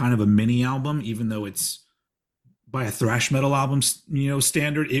considered kind of a mini album, even though it's by a thrash metal album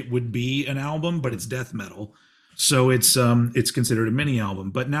standard, it would be an album, but it's death metal, so it's considered a mini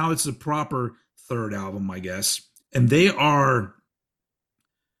album. But now it's a proper third album, I guess. And their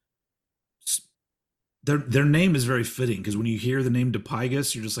name is very fitting, because when you hear the name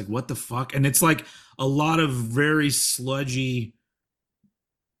Dipygus, you're just like, what the fuck? And it's like a lot of very sludgy,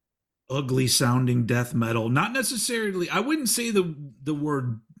 ugly sounding death metal. Not necessarily, I wouldn't say the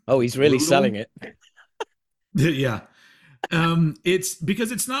word oh, he's really selling brutal. it. Yeah. It's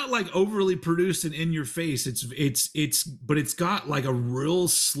because it's not like overly produced and in your face. But it's got like a real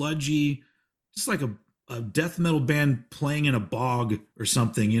sludgy, just like a death metal band playing in a bog or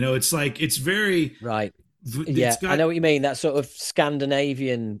something. It's like it's very, Right. it's Yeah, I got. know what you mean. That sort of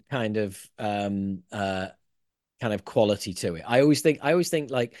Scandinavian kind of quality to it. I always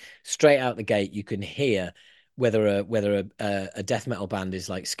think like straight out the gate you can hear whether a death metal band is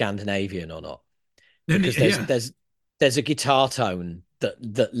like Scandinavian or not, And because yeah. there's a guitar tone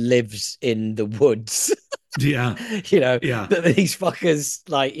that lives in the woods. Yeah. You know, Yeah. that these fuckers,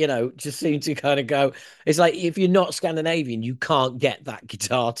 like, you know, just seem to kind of go, it's like if you're not Scandinavian, you can't get that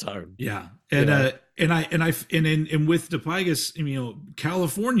guitar tone, Yeah. you And know. and with Dipygus,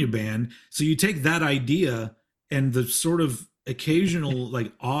 California band, so you take that idea and the sort of occasional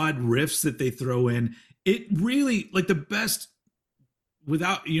like odd riffs that they throw in, it really, like, the best,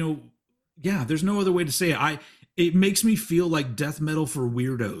 without, yeah, there's no other way to say it. It makes me feel like death metal for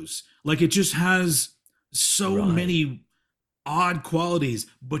weirdos. Like, it just has so Right. many odd qualities,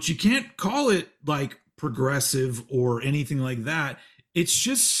 but you can't call it like progressive or anything like that. It's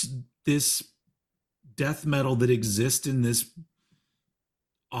just this death metal that exists in this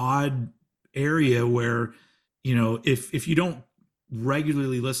odd area where, if you don't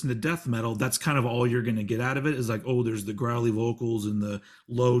regularly listen to death metal, that's kind of all you're going to get out of it, is like, oh, there's the growly vocals and the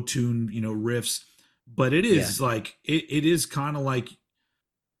low tune riffs. But it Yeah. is like, it is kind of like,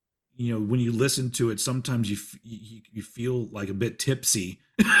 when you listen to it, sometimes you feel like a bit tipsy,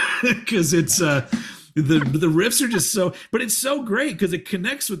 because it's the riffs are just so, but it's so great because it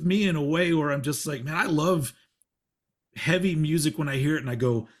connects with me in a way where I'm just like, man, I love heavy music when I hear it and I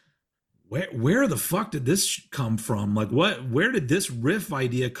go, where the fuck did this come from? Like, where did this riff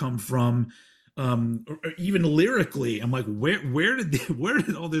idea come from? Or even lyrically, I'm like, where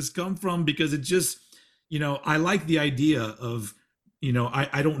did all this come from? Because it just, I like the idea of,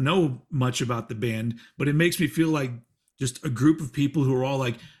 I don't know much about the band, but it makes me feel like, just a group of people who are all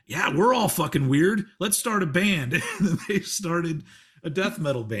like, yeah, we're all fucking weird. Let's start a band. And then they started a death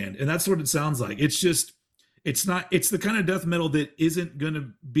metal band. And that's what it sounds like. It's just, it's not, it's the kind of death metal that isn't going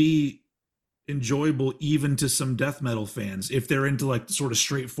to be enjoyable even to some death metal fans. If they're into like sort of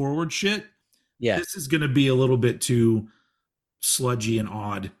straightforward shit, Yeah, this is going to be a little bit too sludgy and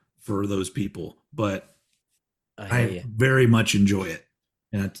odd for those people. But I hear I you. very much enjoy it.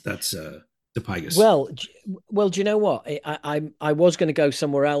 And that's the Pygus. Well, do you know what? I was going to go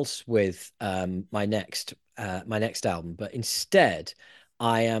somewhere else with my next album, but instead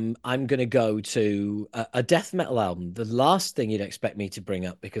I'm going to go to a death metal album. The last thing you'd expect me to bring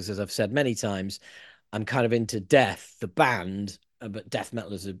up, because as I've said many times, I'm kind of into Death, the band, but death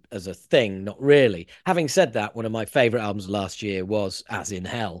metal as a thing, not really. Having said that, one of my favorite albums last year was As in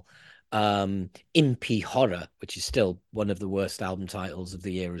Hell, Impy Horror, which is still one of the worst album titles of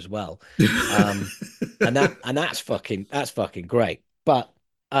the year as well. Um, and that's fucking great. But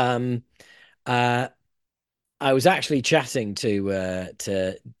um, uh, I was actually chatting to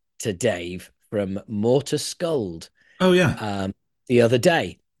Dave from Mortar Scold Oh yeah. um, the other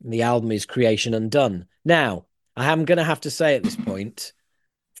day. The album is Creation Undone. Now, I am going to have to say at this point,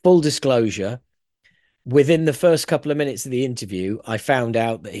 full disclosure, within the first couple of minutes of the interview, I found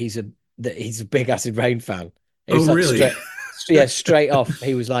out that he's a big Acid Rain fan. He Oh was like really? straight off.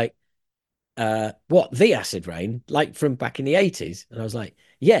 He was like, what, the Acid Rain, like from back in the 80s? And I was like,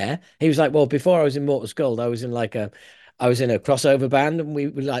 yeah. He was like, well, before I was in Mortal Skull, I was in a crossover band, and we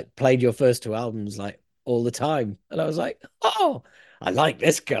like played your first two albums like all the time. And I was like, oh, I like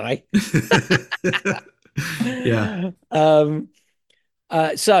this guy. Yeah. um,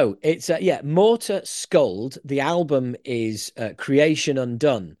 so it's yeah, Mortar Scold. The album is Creation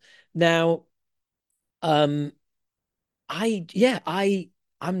Undone. Now, um, I yeah, I'm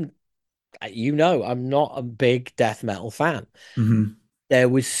I'm not a big death metal fan. Hmm. There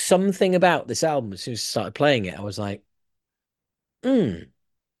was something about this album as soon as I started playing it, I was like, hmm,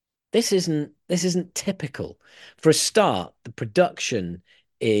 this isn't typical. For a start, the production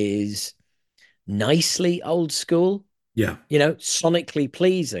is nicely old school, Yeah. you know, sonically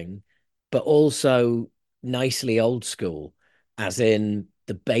pleasing, but also nicely old school, as in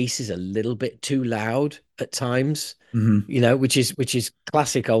the bass is a little bit too loud at times, Hmm. you know, which is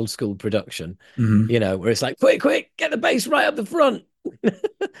classic old school production, Hmm. you know, where it's like, quick, get the bass right up the front.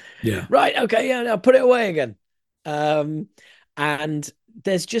 Yeah. Right, okay, yeah, now put it away again. Um, and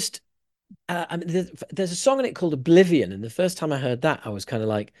there's just I mean, there's a song in it called Oblivion, and the first time I heard that, I was kind of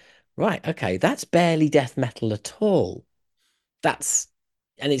like, right, okay, that's barely death metal at all. That's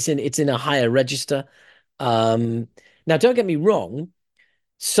and it's in a higher register. Um, Now don't get me wrong,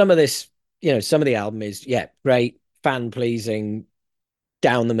 some of this, you know, some of the album is yeah, great, fan pleasing,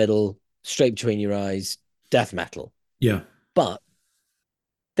 down the middle, straight between your eyes, death metal. Yeah. But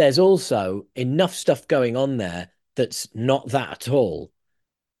there's also enough stuff going on there that's not that at all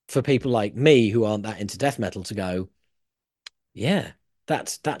for people like me who aren't that into death metal to go, yeah,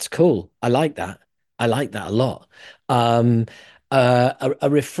 that's cool. I like that. I like that a lot. Um, a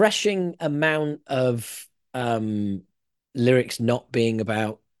refreshing amount of lyrics not being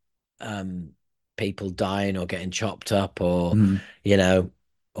about um people dying or getting chopped up or Hmm. you know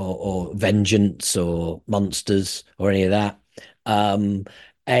or vengeance or monsters or any of that. Um,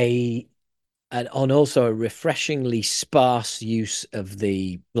 a and on also a refreshingly sparse use of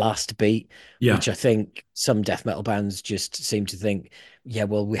the blast beat, Yeah. which I think some death metal bands just seem to think, yeah,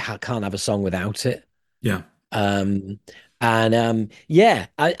 well, can't have a song without it. Yeah. Um, and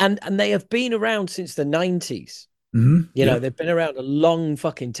they have been around since the 90s. Hmm. You know, Yeah. they've been around a long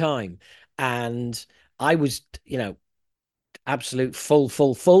fucking time. And I was, you know, absolute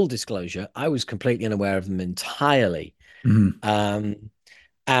full disclosure, I was completely unaware of them entirely. Hmm. Um,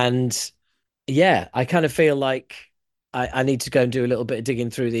 and yeah, I kind of feel like I need to go and do a little bit of digging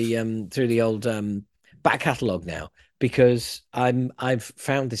through the old back catalogue now because I've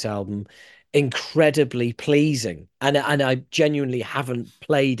found this album incredibly pleasing and I genuinely haven't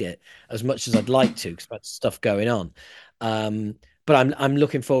played it as much as I'd like to because that's stuff going on. But I'm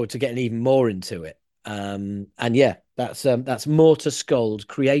looking forward to getting even more into it. And yeah, that's More to Scold,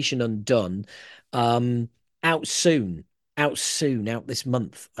 Creation Undone. Um, Out soon, out this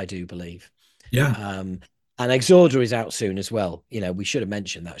month, I do believe. Yeah. Um, and Exorder is out soon as well. You know, we should have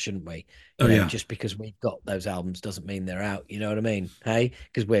mentioned that, shouldn't we? Oh You know, yeah. just because we've got those albums doesn't mean they're out. You know what I mean? Hey,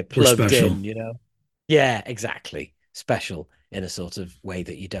 because we're We're plugged special. in, you know? Yeah, exactly. Special in a sort of way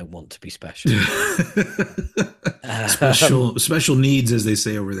that you don't want to be special. Um, Special needs, as they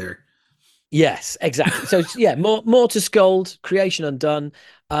say over there. Yes, exactly. So yeah, more to scold, creation undone,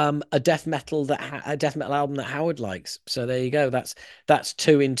 a a death metal album that Howard likes. So there you go. That's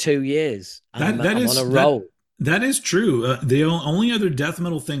two in 2 years. That that I'm on a is that roll. that is true. The only other death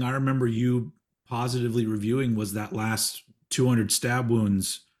metal thing I remember you positively reviewing was that last 200 Stab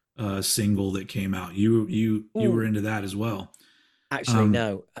Wounds single that came out. You were Ooh. into that as well. Actually, Um,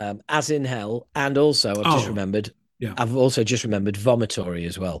 no. As in hell, and also oh yeah, I've also just remembered Vomitory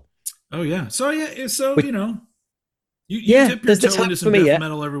as well. oh yeah. So yeah, so Which, you yeah, dip your there's toe hope into for some me death yet.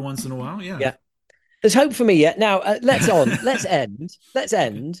 metal every once in a while. Yeah. Yeah, there's hope for me yet. Now, let's Okay.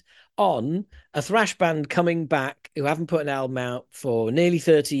 end on a thrash band coming back who haven't put an album out for nearly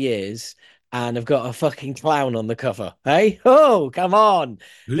 30 years and have got a fucking clown on the cover. Hey, oh, come on.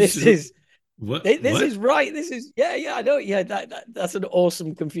 Who's This who? is this What? is right. This is yeah, yeah, I know. Yeah, that's an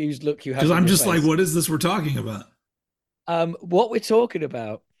awesome confused look you Because have on I'm your just like, face. what is this we're talking about? What we're talking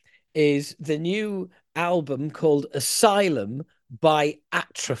about is the new album called Asylum by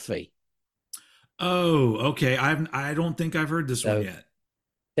Atrophy. Oh, okay. I don't think I've heard this one So yet.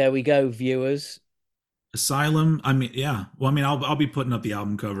 there we go, viewers. Asylum. I mean, yeah. Well, I mean, I'll be putting up the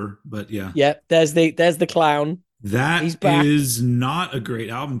album cover, but yeah, Yeah, there's the clown. that He's back. is not a great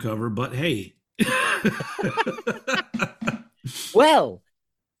album cover. But hey, Well,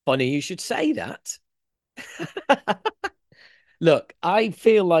 funny you should say that. Look, I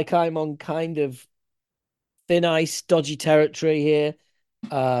feel like I'm on kind of thin ice, dodgy territory here,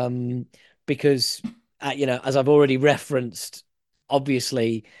 um, because as I've already referenced,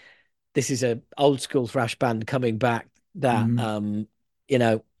 obviously this is a old school thrash band coming back. That mhm. you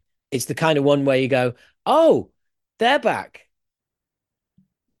know, it's the kind of one where you go, oh, they're back.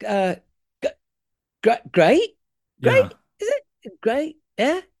 Uh, great, Yeah. great. Is it great?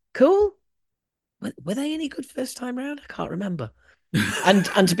 Yeah, cool. Were they any good first time round? I can't remember. And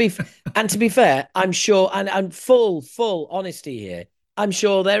to be fair, I'm sure, and full honesty here, I'm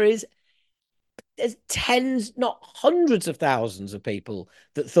sure there's tens, not hundreds of thousands of people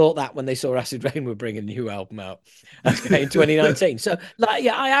that thought that when they saw Acid Rain were bringing a new album out, okay, in 2019. So, like,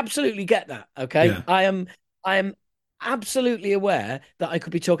 yeah, I absolutely get that. Okay, Yeah. I am absolutely aware that I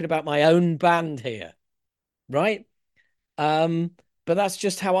could be talking about my own band here, right? Um, but that's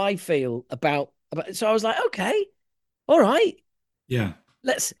just how I feel about. So I was like, okay, all right, Yeah.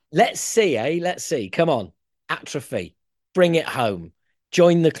 let's see, eh? Let's see. Come on, Atrophy, bring it home.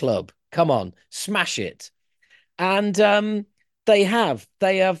 Join the club. Come on, smash it. And they have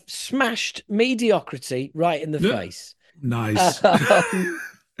smashed mediocrity right in the Yeah. face. Nice. Um,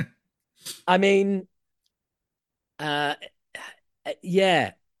 I mean, uh,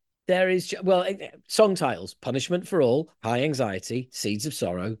 yeah, there is song titles: Punishment for All, High Anxiety, Seeds of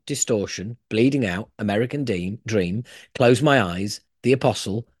Sorrow, Distortion, Bleeding Out, American Dream, Close My Eyes, The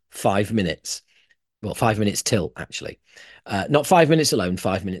Apostle, 5 minutes. Well, 5 minutes till actually, not 5 minutes alone,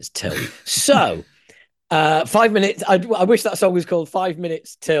 5 minutes till. So, 5 minutes. I wish that song was called 5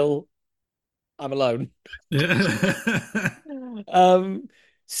 minutes till I'm alone. Yeah. Um,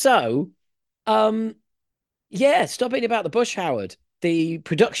 so, um, yeah, stop beating about the bush, Howard. The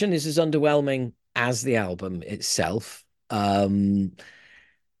production is as underwhelming as the album itself.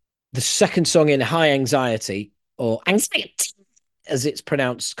 The second song in High Anxiety, or Anxiety as it's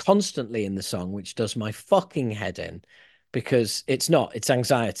pronounced constantly in the song, which does my fucking head in because it's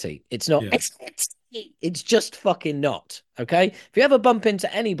anxiety. It's not Yeah. anxiety. It's just fucking not. Okay. If you ever bump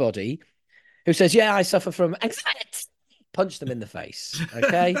into anybody who says, yeah, I suffer from anxiety, punch them in the face.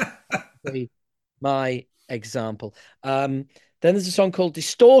 Okay. Be my example. Then there's a song called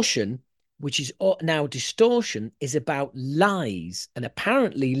Distortion, which is now Distortion is about lies. And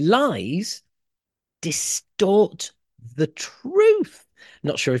apparently, lies distort the truth.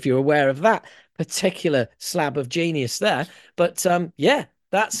 Not sure if you're aware of that particular slab of genius there, but yeah,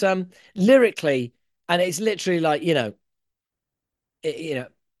 that's lyrically, and it's literally like you know,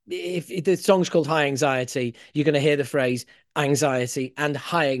 if the song's called High Anxiety, you're going to hear the phrase anxiety and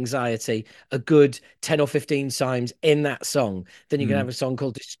high anxiety a good 10 or 15 times in that song. Then you're going to have Mm. a song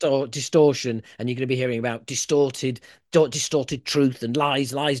called Distortion, and you're going to be hearing about distorted truth and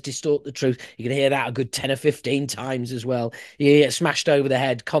lies distort the truth. You're going to hear that a good 10 or 15 times as well. You get smashed over the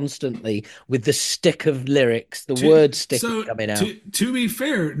head constantly with the stick of lyrics, the to word stick so coming out. to be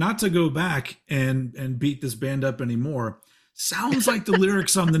fair, not to go back and beat this band up anymore. sounds like the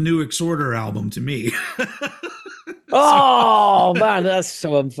lyrics on the New Exorder album to me. So, Oh man, that's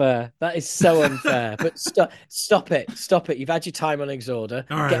so unfair. That is so unfair. But stop it. Stop it. You've had your time on Exorder.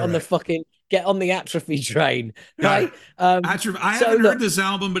 all right, all right. Get on the atrophy train, Yeah. right? I So haven't heard look, this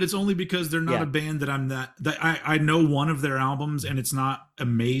album, but it's only because they're not a yeah, band that I know one of their albums and it's not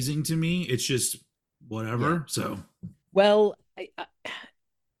amazing to me. It's just yeah. whatever. So Well,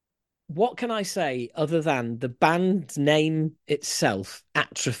 what can I say other than the band name itself,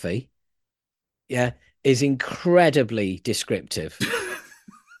 Atrophy, yeah, is incredibly descriptive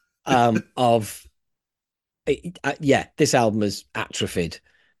of yeah, this album is atrophied,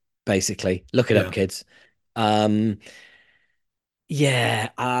 basically. Look it up, yeah. kids. Um, yeah,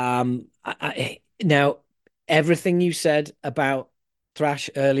 now everything you said about thrash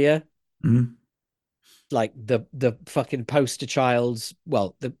earlier, Mhm. like the fucking poster childs,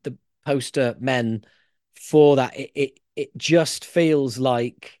 well, the poster men for that, it just feels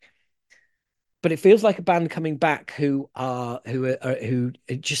like, but it feels like a band coming back who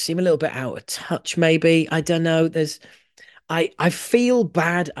just seem a little bit out of touch. Maybe I don't know. I feel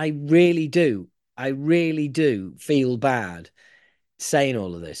bad. I really do. I really do feel bad saying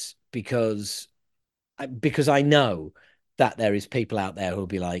all of this because I know that there is people out there who'll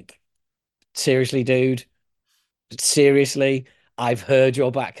be like, seriously, dude, seriously, I've heard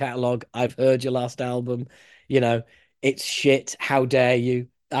your back catalogue, I've heard your last album, you know, it's shit. How dare you?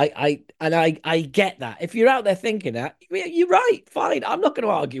 I get that. If you're out there thinking that, you're right. Fine. I'm not going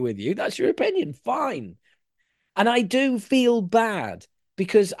to argue with you. That's your opinion. Fine. And I do feel bad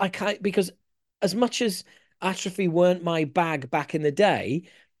because I can't because as much as Atrophy weren't my bag back in the day,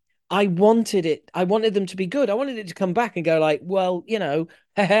 I wanted it. I wanted them to be good. I wanted it to come back and go like, well,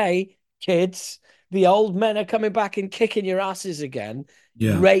 hey, kids, the old men are coming back and kicking your asses again.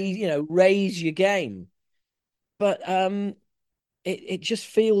 Yeah. Raise your game. But it just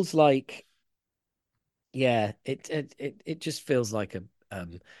feels like, yeah, it just feels like a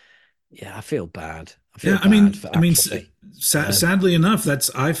yeah. I feel bad. I feel Yeah, bad for I mean, Atrophy. You know? sadly enough, that's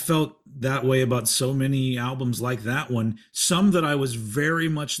I felt that way about so many albums like that one. Some that I was very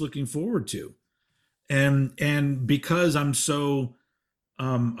much looking forward to, and because I'm so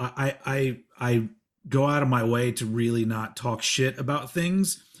I go out of my way to really not talk shit about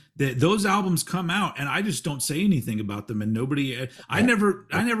things. That those albums come out and I just don't say anything about them, and nobody. Yeah, I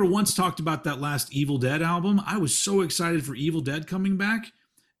never once talked about that last Evil Dead album. I was so excited for Evil Dead coming back,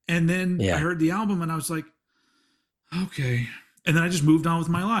 and then I yeah, heard the album and I was like, okay. And then I just moved on with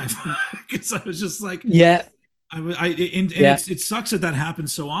my life because I was just like, yeah, and yeah, it sucks that that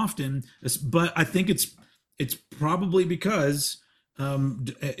happens so often. But I think it's probably because,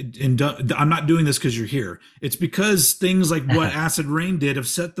 and I'm not doing this because you're here. It's because things like what Acid Rain did have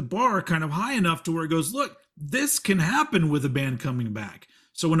set the bar kind of high enough to where it goes, look, this can happen with a band coming back.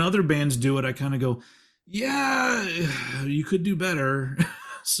 So when other bands do it, I kind of go, yeah, you could do better.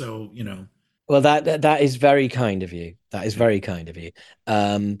 So Well, that is very kind of you. That is yeah. very kind of you.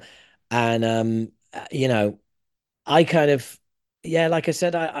 Um, and I kind of, yeah, like I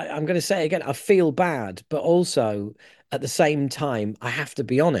said, I'm going to say it again. I feel bad, but also at the same time, I have to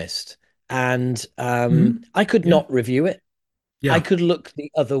be honest. And Mhm. I could Yeah. not review it. I Yeah. could look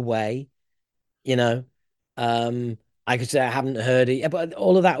the other way. You know, um, I could say I haven't heard it, but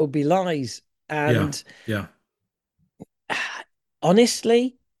all of that would be lies. Yeah. And Yeah.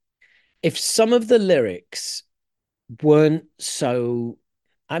 honestly, if some of the lyrics weren't so,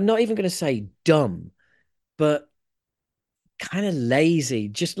 I'm not even going to say dumb, but kind of lazy.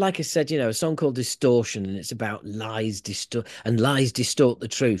 Just like I said, a song called Distortion, and it's about lies distort the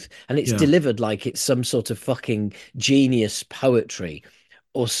truth. And it's Yeah. delivered like it's some sort of fucking genius poetry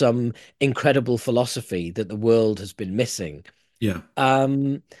or some incredible philosophy that the world has been missing. Yeah.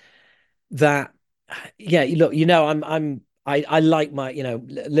 Um, that yeah, look, I like my,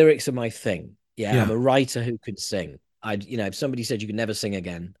 lyrics are my thing. Yeah, I'm Yeah. a writer who could sing. If somebody said you could never sing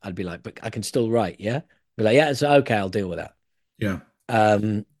again, I'd be like, but I can still write, yeah? Be like, yeah, it's okay, I'll deal with that. Yeah.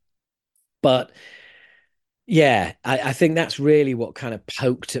 Um, but yeah, I think that's really what kind of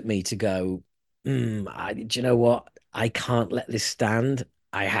poked at me to go, do you know what? I can't let this stand.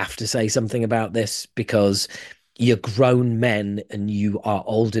 I have to say something about this because you're grown men and you are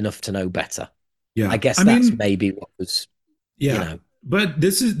old enough to know better. I Yeah. guess I that's mean, maybe what was, you yeah. know, But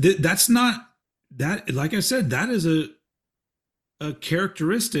that's not that. Like I said, that is a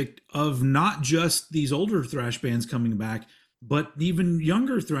characteristic of not just these older thrash bands coming back, but even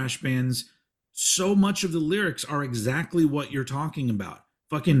younger thrash bands. So much of the lyrics are exactly what you're talking about.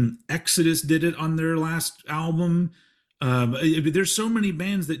 Fucking Exodus did it on their last album. There's so many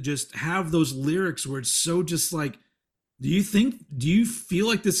bands that just have those lyrics where it's so just like do you feel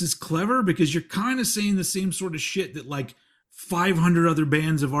like this is clever? Because you're kind of saying the same sort of shit that like 500 other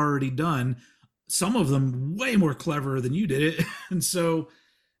bands have already done. Some of them way more clever than you did it. And so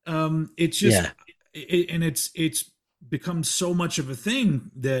it's just, Yeah, and it's become so much of a thing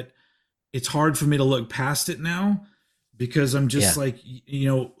that it's hard for me to look past it now, because I'm just yeah, like,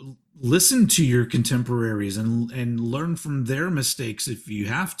 listen to your contemporaries and learn from their mistakes if you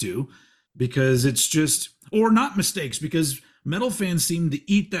have to, because it's just, or not mistakes, because metal fans seem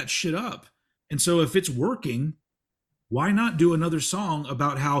to eat that shit up. And so if it's working, why not do another song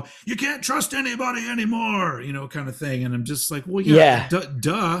about how you can't trust anybody anymore, kind of thing. And I'm just like, well, yeah, yeah.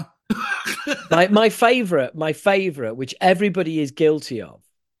 duh. My favorite, which everybody is guilty of,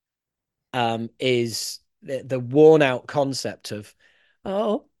 is the worn out concept of,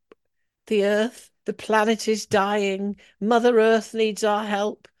 oh, the Earth, the planet is dying. Mother Earth needs our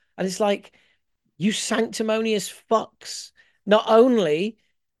help, and it's like, you sanctimonious fucks. Not only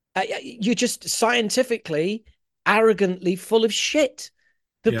you're just scientifically, arrogantly full of shit.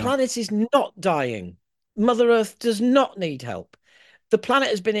 The Yeah, planet is not dying. Mother Earth does not need help. The planet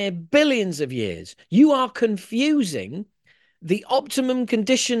has been here billions of years. You are confusing the optimum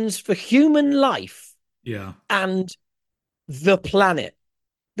conditions for human life yeah, and the planet.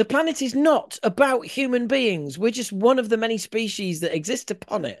 The planet is not about human beings. We're just one of the many species that exist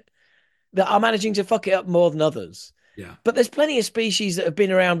upon it that are managing to fuck it up more than others. yeah, But there's plenty of species that have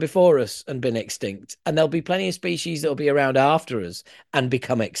been around before us and been extinct. And there'll be plenty of species that will be around after us and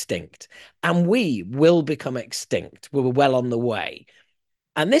become extinct. And we will become extinct. We're well on the way.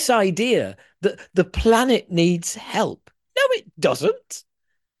 And this idea that the planet needs help. No, it doesn't.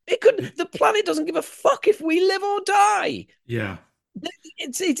 It could the planet doesn't give a fuck if we live or die. yeah.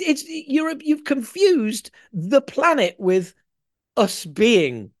 It's you've confused the planet with us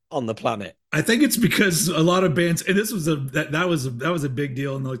being on the planet. I think it's because a lot of bands, and this was that was a big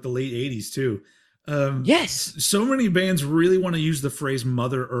deal in like the late '80s too. Yes. So many bands really want to use the phrase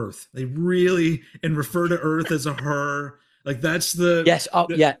 "Mother Earth." They really and refer to Earth as a her. Like that's Yes. Oh,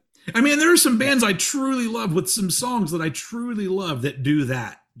 the yeah. I mean, there are some Yeah. bands I truly love with some songs that I truly love that do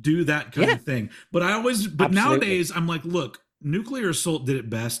that kind Yeah. of thing. But Absolutely. nowadays I'm like, look, Nuclear Assault did it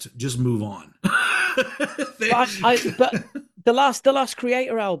best. Just move on. they, But the last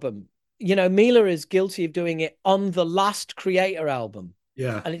Creator album, Mila is guilty of doing it on the last Creator album.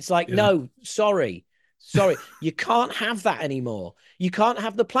 yeah, And it's like, yeah, no, sorry, you can't have that anymore. You can't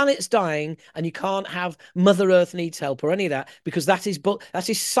have the planet's dying, and you can't have Mother Earth needs help or any of that, because that is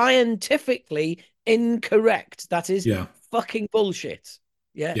scientifically incorrect. That is yeah, fucking bullshit.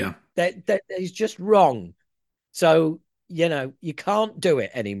 Yeah, yeah. that is just wrong. So, you can't do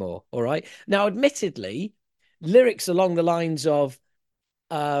it anymore. All right. Now, admittedly, lyrics along the lines of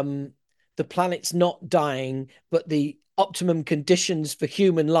um, the planet's not dying, but the optimum conditions for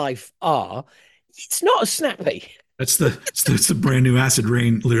human life are, it's not as snappy. That's the brand new Acid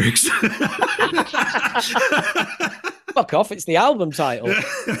Rain lyrics. Fuck off. It's the album title.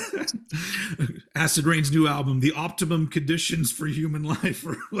 Acid Rain's new album, "The Optimum Conditions for Human Life,"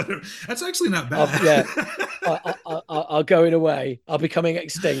 or whatever. That's actually not bad. Yeah. Are going away. Are becoming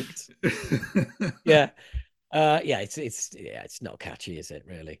extinct. Yeah. Yeah. It's not catchy, is it?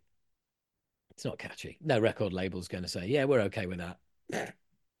 Really? It's not catchy. No record label's going to say, yeah, we're okay with that.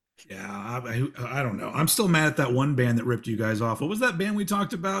 Yeah, I don't know. I'm still mad at that one band that ripped you guys off. What was that band we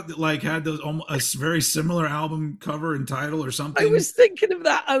talked about that like had those almost a very similar album cover and title or I something? was thinking of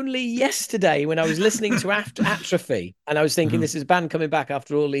that only yesterday when I was listening to Atrophy, and I was thinking, Uh-huh. this is a band coming back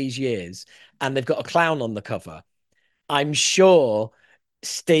after all these years, and they've got a clown on the cover. I'm sure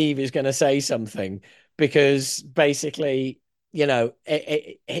Steve is going to say something, because basically,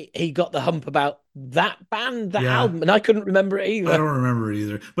 he got the hump about that band, that Yeah, album, and I couldn't remember it I either. don't remember it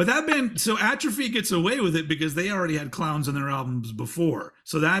either. But that band, so Atrophy gets away with it because they already had clowns in their albums before.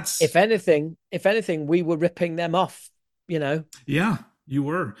 So that's If anything, we were ripping them off. You know, yeah, you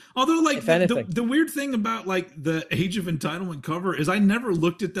were. Although, like if the anything, the weird thing about like the Age of Entitlement cover is I never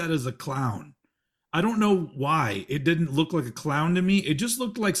looked at that as a clown. I don't know why it didn't look like a clown to me. It just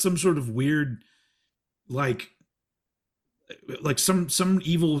looked like some sort of weird, like some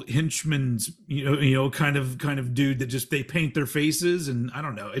evil henchman's kind of dude that just they paint their faces, and I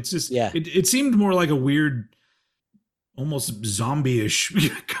don't know. It's just yeah. it seemed more like a weird, almost zombie-ish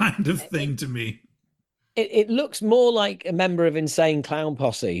kind of thing to me. It looks more like a member of Insane Clown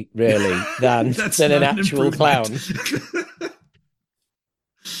Posse, really, than That's than an not an actual improvement. clown.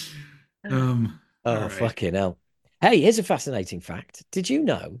 All Oh, right. fucking hell. Hey, here's a fascinating fact. Did you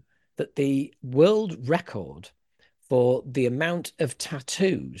know that the world record for the amount of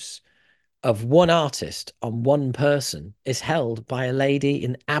tattoos of one artist on one person is held by a lady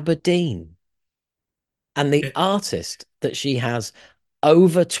in Aberdeen. And the It, artist that she has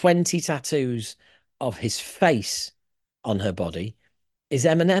over 20 tattoos of his face on her body is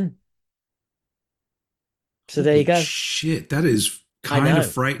Eminem. So there you holy go. shit, that is I kind of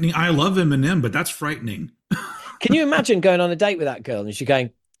know. frightening. I love Eminem, but that's frightening. Can you imagine going on a date with that girl and she's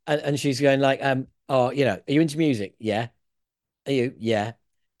going, and she's going like, oh, are you into music? Yeah. Are you? Yeah.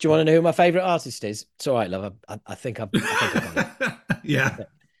 Do you want to know who my favorite artist is? It's all right, love. I think I got it. Yeah.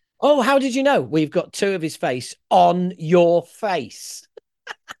 Oh, how did you know? We've got two of his face on your face.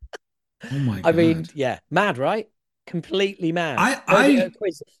 Oh my I mean, god. yeah, mad, right? Completely mad. I Heard it at I a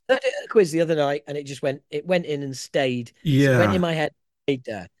quiz. Heard it at a quiz the other night, and it just went. It went in and stayed. Went in yeah. my head, stayed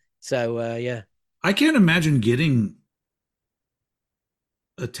there. So yeah. I can't imagine getting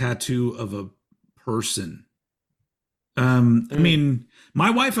a tattoo of a person. I Mm, mean, my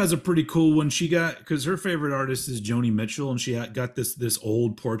wife has a pretty cool one. She got because her favorite artist is Joni Mitchell, and she got this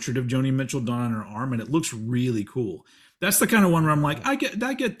old portrait of Joni Mitchell done on her arm, and it looks really cool. That's the kind of one where I'm like, I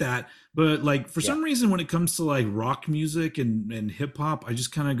get that, but like for yeah. some reason, when it comes to like rock music and hip hop, I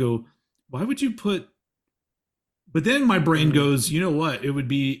just kind of go, why would you put but then my brain Mm, goes, you know what? It would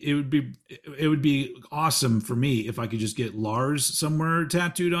be awesome for me if I could just get Lars somewhere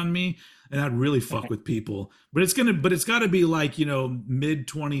tattooed on me, and that'd really fuck with people. But it's got to be like mid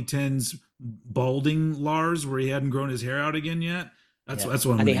 2010s balding Lars where he hadn't grown his hair out again yet. That's yeah. that's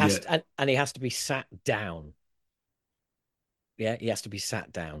what I'm And he gonna has get. to, and he has to be sat down. Yeah, he has to be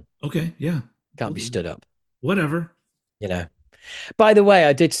sat down. Okay, yeah, Can't be stood up. whatever. You know. By the way,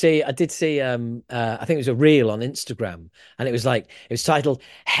 I did see I think it was a reel on Instagram, and it was titled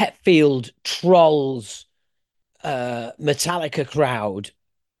Hetfield Trolls Metallica Crowd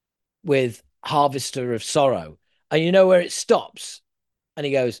with Harvester of Sorrow. And you know where it stops? And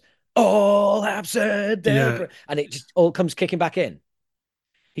he goes, all have said their Yeah, and it just all comes kicking back in.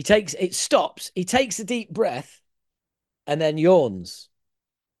 It stops, he takes a deep breath and then yawns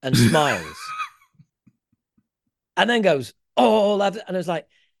and smiles and then goes, all have, and I was like,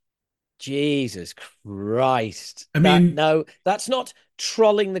 Jesus Christ. I That mean, no, that's not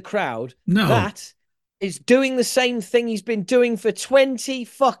trolling the crowd. no, That is doing the same thing he's been doing for 20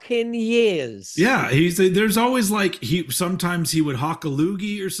 fucking years. yeah, there's always like he sometimes he would hawk a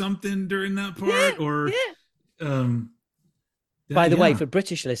loogie or something during that Yeah, part, or yeah. um, By the way, yeah. for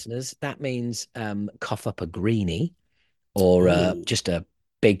British listeners, that means cough up a greenie or Oh, just a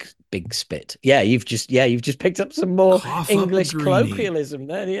big spit. Yeah, you've just picked up some more cough up a English greenie. colloquialism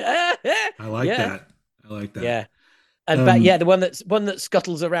there. Yeah, I like yeah, that. I like that. yeah. And but yeah, Um, the one that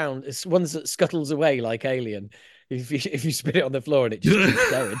scuttles around is ones that scuttles away like Alien. If you spit it on the floor and it just keeps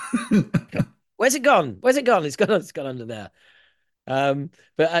going. Where's it gone? Where's it gone? It's gone under there.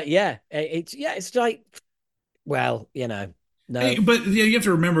 But yeah, it's like, well, hey, no, but yeah, you have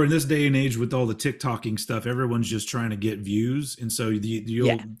to remember in this day and age with all the TikToking stuff, everyone's just trying to get views, and so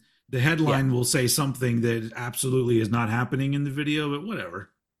yeah, the yeah. headline will say something that absolutely is not happening in the video, but whatever.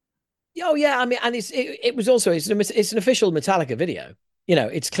 Oh yeah, I mean, and it was also it's an official Metallica video.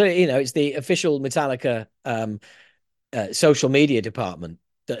 It's clear. It's the official Metallica social media department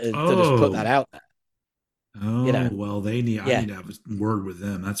that has put that Oh, out there. You oh, know, well, they need. I yeah, need to have a word with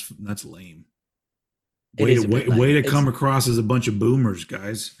them. That's lame. it Way to is a bit way lame. to come It's across as a bunch of boomers,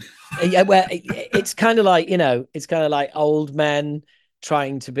 guys. yeah, well, it's kind of like it's kind of like old men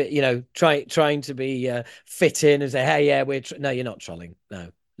trying to be, trying to be fit in and say, hey, yeah, no, you're not trolling.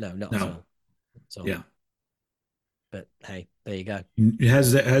 No, no, not at No, all. That's all. yeah. But hey, there you go.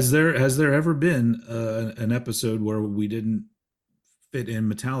 Has there ever been an episode where we didn't fit in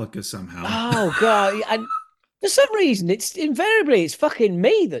Metallica somehow? Oh God, and for some reason, it's fucking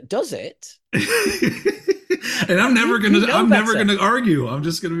me that does it. And I'm You never you gonna know I'm never better. gonna argue. I'm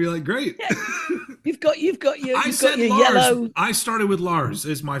just gonna be like, great. Yeah, I you've got said your Lars. yellow. I started with Lars.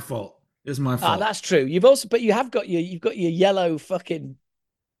 It's my fault. It's my Ah, fault. that's true. But you've got your yellow fucking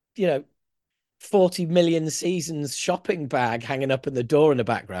you know 40 million seasons shopping bag hanging up in the door in the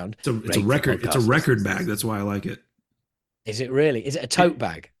background. It's a Great for record. It's a podcast record bag. listeners. That's why I like it. Is it really? Is it a it tote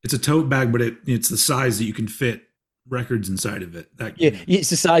bag? it's a tote bag, but it's the size that you can fit records inside of it. That Yeah, it's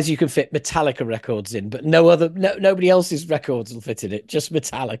the size you can fit Metallica records in, but nobody else's records will fit in it, just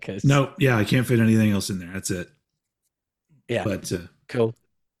Metallica's. no, yeah, I can't fit anything else in there. That's it. Yeah, But cool.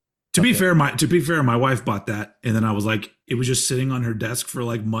 to Love be it. fair, my wife bought that, and then I was like, it was just sitting on her desk for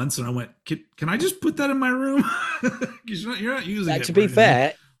like months, and I went, can I just put that in my room? Because you're not using it To for be anything.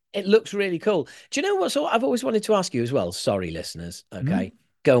 fair, it looks really cool. Do you know what? So I've always wanted to ask you as well. Sorry, listeners. Hmm? Okay,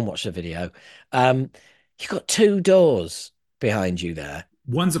 go and watch the video. Um, you've got two doors behind you there.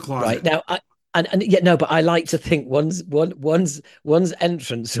 One's a right closet. now. And yeah, no, but I like to think one's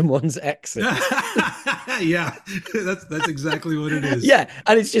entrance and one's exit. Yeah, that's exactly what it is. Yeah,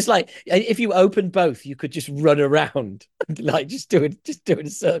 and it's just like if you open both, you could just run around, like just doing a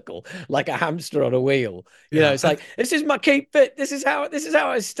circle, like a hamster on a wheel. You know, Yeah, it's like this is my keep fit. This is how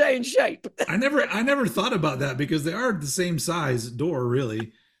I stay in shape. I never thought about that because they are the same size door,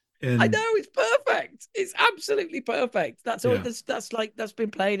 really, I and know it's perfect. It's absolutely perfect. That's all. yeah. That's like that's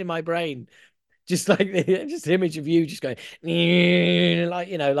been playing in my brain. Just like just the image of you just going like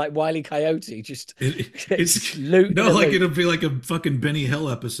like Wile E. Coyote, just It's just loop in a like loop. it'll be like a fucking Benny Hill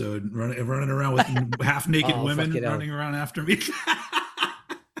episode, running around with half naked Oh women fucking hell! running around after me.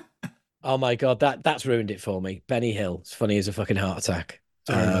 Oh my god, that's ruined it for me. Benny Hill, it's funny as a fucking heart attack.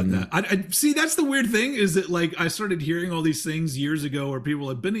 Sorry about that. I see. That's the weird thing is that like I started hearing all these things years ago where people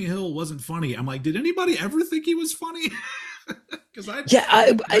were like Benny Hill wasn't funny. I'm like, did anybody ever think he was funny? Because Yeah,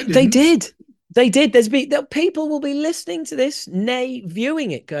 I they didn't. did. They did. People will be listening to this, nay,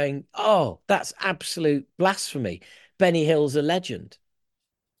 viewing it, going, "Oh, that's absolute blasphemy." Benny Hill's a legend.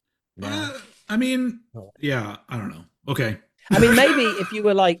 Nah. Uh, I mean, yeah, I don't know. Okay. I mean, maybe if you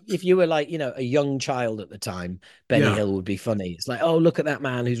were like, a young child at the time, Benny Yeah. Hill would be funny. It's like, oh, look at that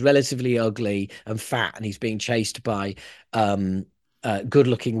man who's relatively ugly and fat, and he's being chased by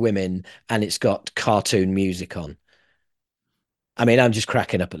good-looking women, and it's got cartoon music on. I mean, I'm just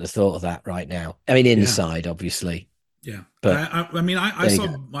cracking up at the thought of that right now. I mean, Yeah. inside, obviously, Yeah. but I mean, I there you saw,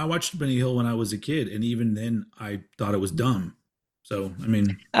 go. I watched Benny Hill when I was a kid, and even then I thought it was dumb. So, I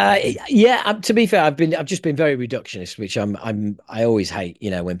mean, Uh, yeah, to be fair, I've just been very reductionist, which I always hate,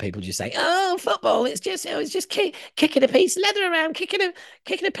 when people just say, "Oh, football, it's just kicking a piece of leather around, kicking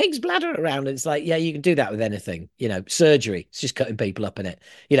a pig's bladder around." And it's like, yeah, you can do that with anything, surgery. It's just cutting people up in it.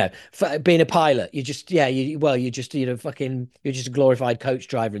 Being a pilot, you just, yeah, you're just, fucking, you're just a glorified coach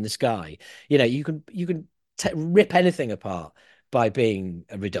driver in the sky. You can rip anything apart by being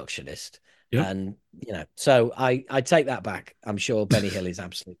a reductionist. yep. And so I take that back. I'm sure Benny Hill is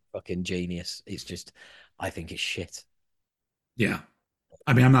absolute fucking genius. It's just I think it's shit. Yeah.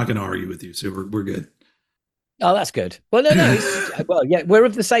 I mean, I'm not going to argue with you, so we're good. Oh, that's good. Well, no, it's just well, yeah, we're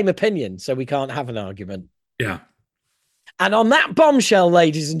of the same opinion, so we can't have an argument. Yeah. And on that bombshell,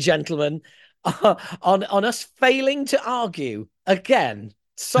 ladies and gentlemen, on us failing to argue again,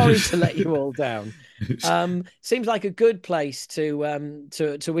 sorry to let you all down. Seems like a good place to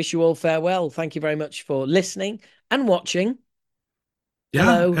wish you all farewell. Thank you very much for listening and watching. Yeah.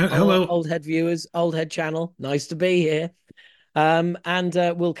 Hello, Hello. old head viewers, old head channel. Nice to be here. And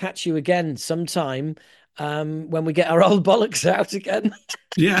we'll catch you again sometime when we get our old bollocks out again.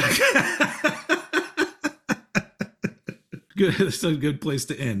 Yeah. Good. That's a good place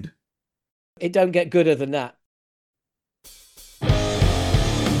to end. It don't get gooder than that.